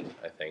 and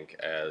I think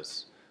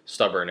as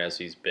stubborn as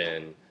he's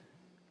been,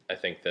 I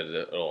think that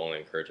it'll only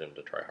encourage him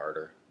to try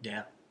harder.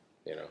 Yeah.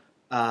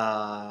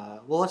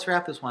 Well, let's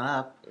wrap this one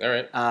up. All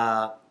right.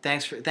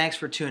 Thanks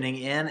for tuning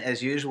in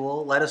as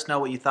usual. Let us know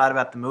what you thought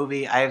about the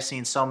movie. I have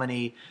seen so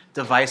many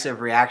divisive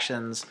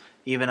reactions,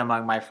 even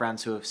among my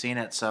friends who have seen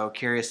it. So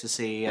curious to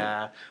see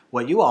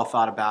what you all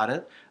thought about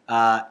it.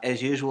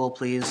 As usual,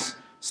 please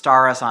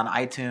star us on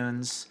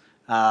iTunes.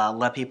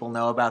 Let people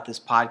know about this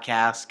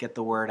podcast. Get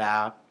the word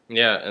out.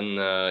 Yeah,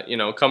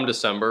 and, come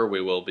December,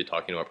 we will be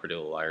talking about Pretty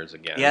Little Liars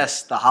again.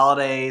 Yes, the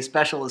holiday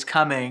special is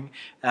coming,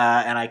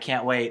 and I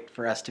can't wait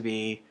for us to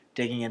be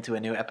digging into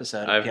a new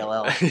episode of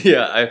PLL.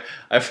 Yeah,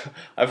 I've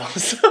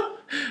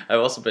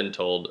also been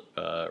told,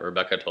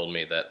 Rebecca told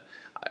me that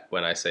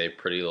when I say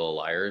Pretty Little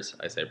Liars,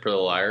 I say Pretty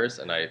Little Liars,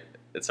 and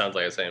it sounds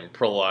like I'm saying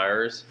Pretty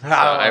Liars. So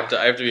I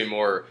have to be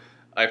more...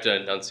 I have to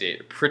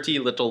enunciate Pretty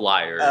Little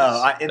Liars.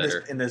 Oh,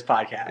 in this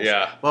podcast.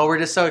 Yeah. Well, we're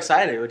just so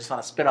excited. We just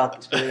want to spit it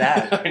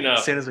out I know.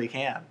 as soon as we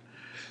can.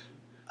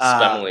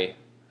 Spemily.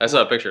 I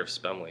saw a picture of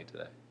Spemily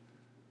today. I saw a picture of Spemily today. I know. As soon as we can. I saw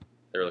a picture of Spemily today.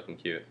 They're looking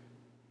cute.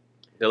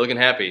 They're looking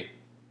happy.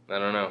 I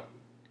don't know.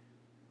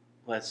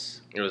 It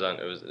was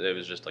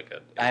just like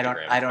a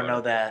Instagram I don't photo.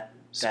 know that.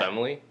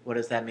 Spemily? What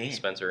does that mean?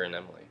 Spencer and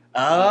Emily.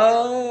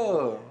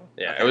 Oh.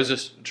 Yeah, Okay. it was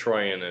just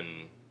Troyan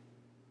and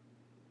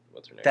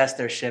what's her name? That's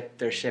their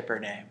shipper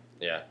name.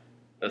 Yeah.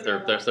 That's their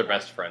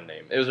best friend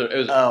name. It was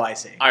Oh, I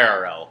see.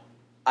 IRL.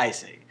 I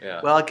see.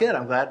 Yeah. Well, good.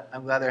 I'm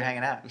glad they're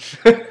hanging out.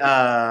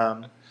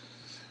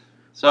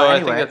 So well, I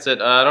anyway. think that's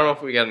it. I don't know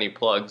if we got any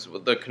plugs.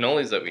 The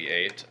cannolis that we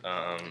ate.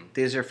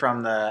 These are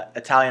from the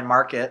Italian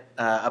market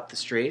up the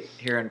street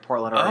here in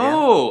Portland, Oregon.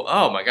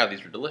 Oh my God,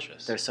 these were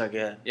delicious. They're so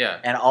good. Yeah.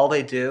 And all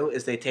they do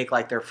is they take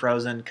like their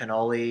frozen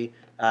cannoli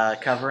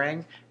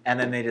covering, and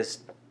then they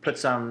just put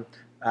some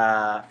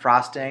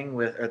frosting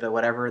or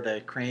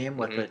the cream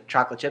with the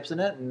chocolate chips in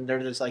it, and they're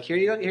just like, here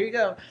you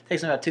go.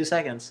 Takes them about 2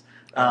 seconds,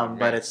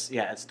 but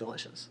it's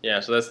delicious. Yeah,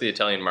 so that's the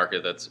Italian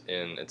market.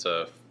 It's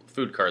a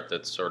food cart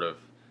that's sort of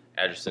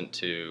adjacent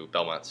to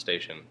Belmont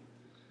Station,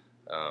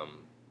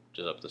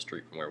 just up the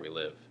street from where we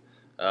live.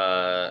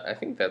 I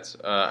think that's.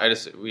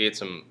 We ate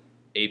some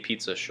A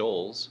Pizza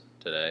Shoals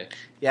today.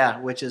 Yeah,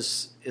 which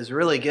is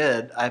really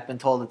good. I've been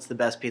told it's the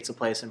best pizza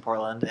place in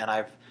Portland, and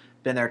I've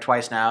been there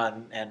twice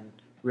now and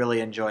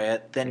really enjoy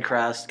it. Thin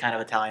crust, kind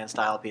of Italian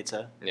style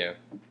pizza. Yeah.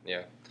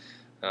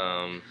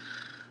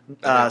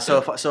 So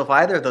if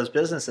either of those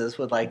businesses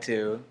would like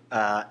to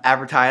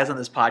advertise on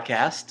this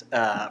podcast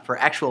for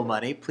actual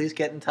money, please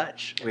get in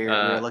touch.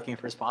 We're looking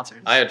for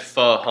sponsors. I had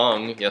pho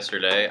hung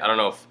yesterday. I don't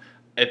know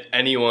if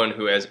anyone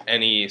who has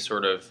any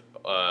sort of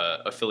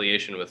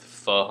affiliation with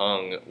pho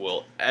hung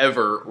will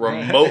ever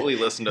remotely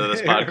listen to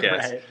this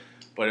podcast. Right.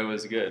 But it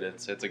was good.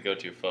 It's a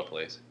go-to pho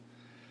place.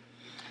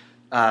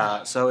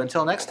 So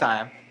until next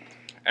time.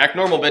 Act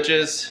normal,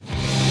 bitches.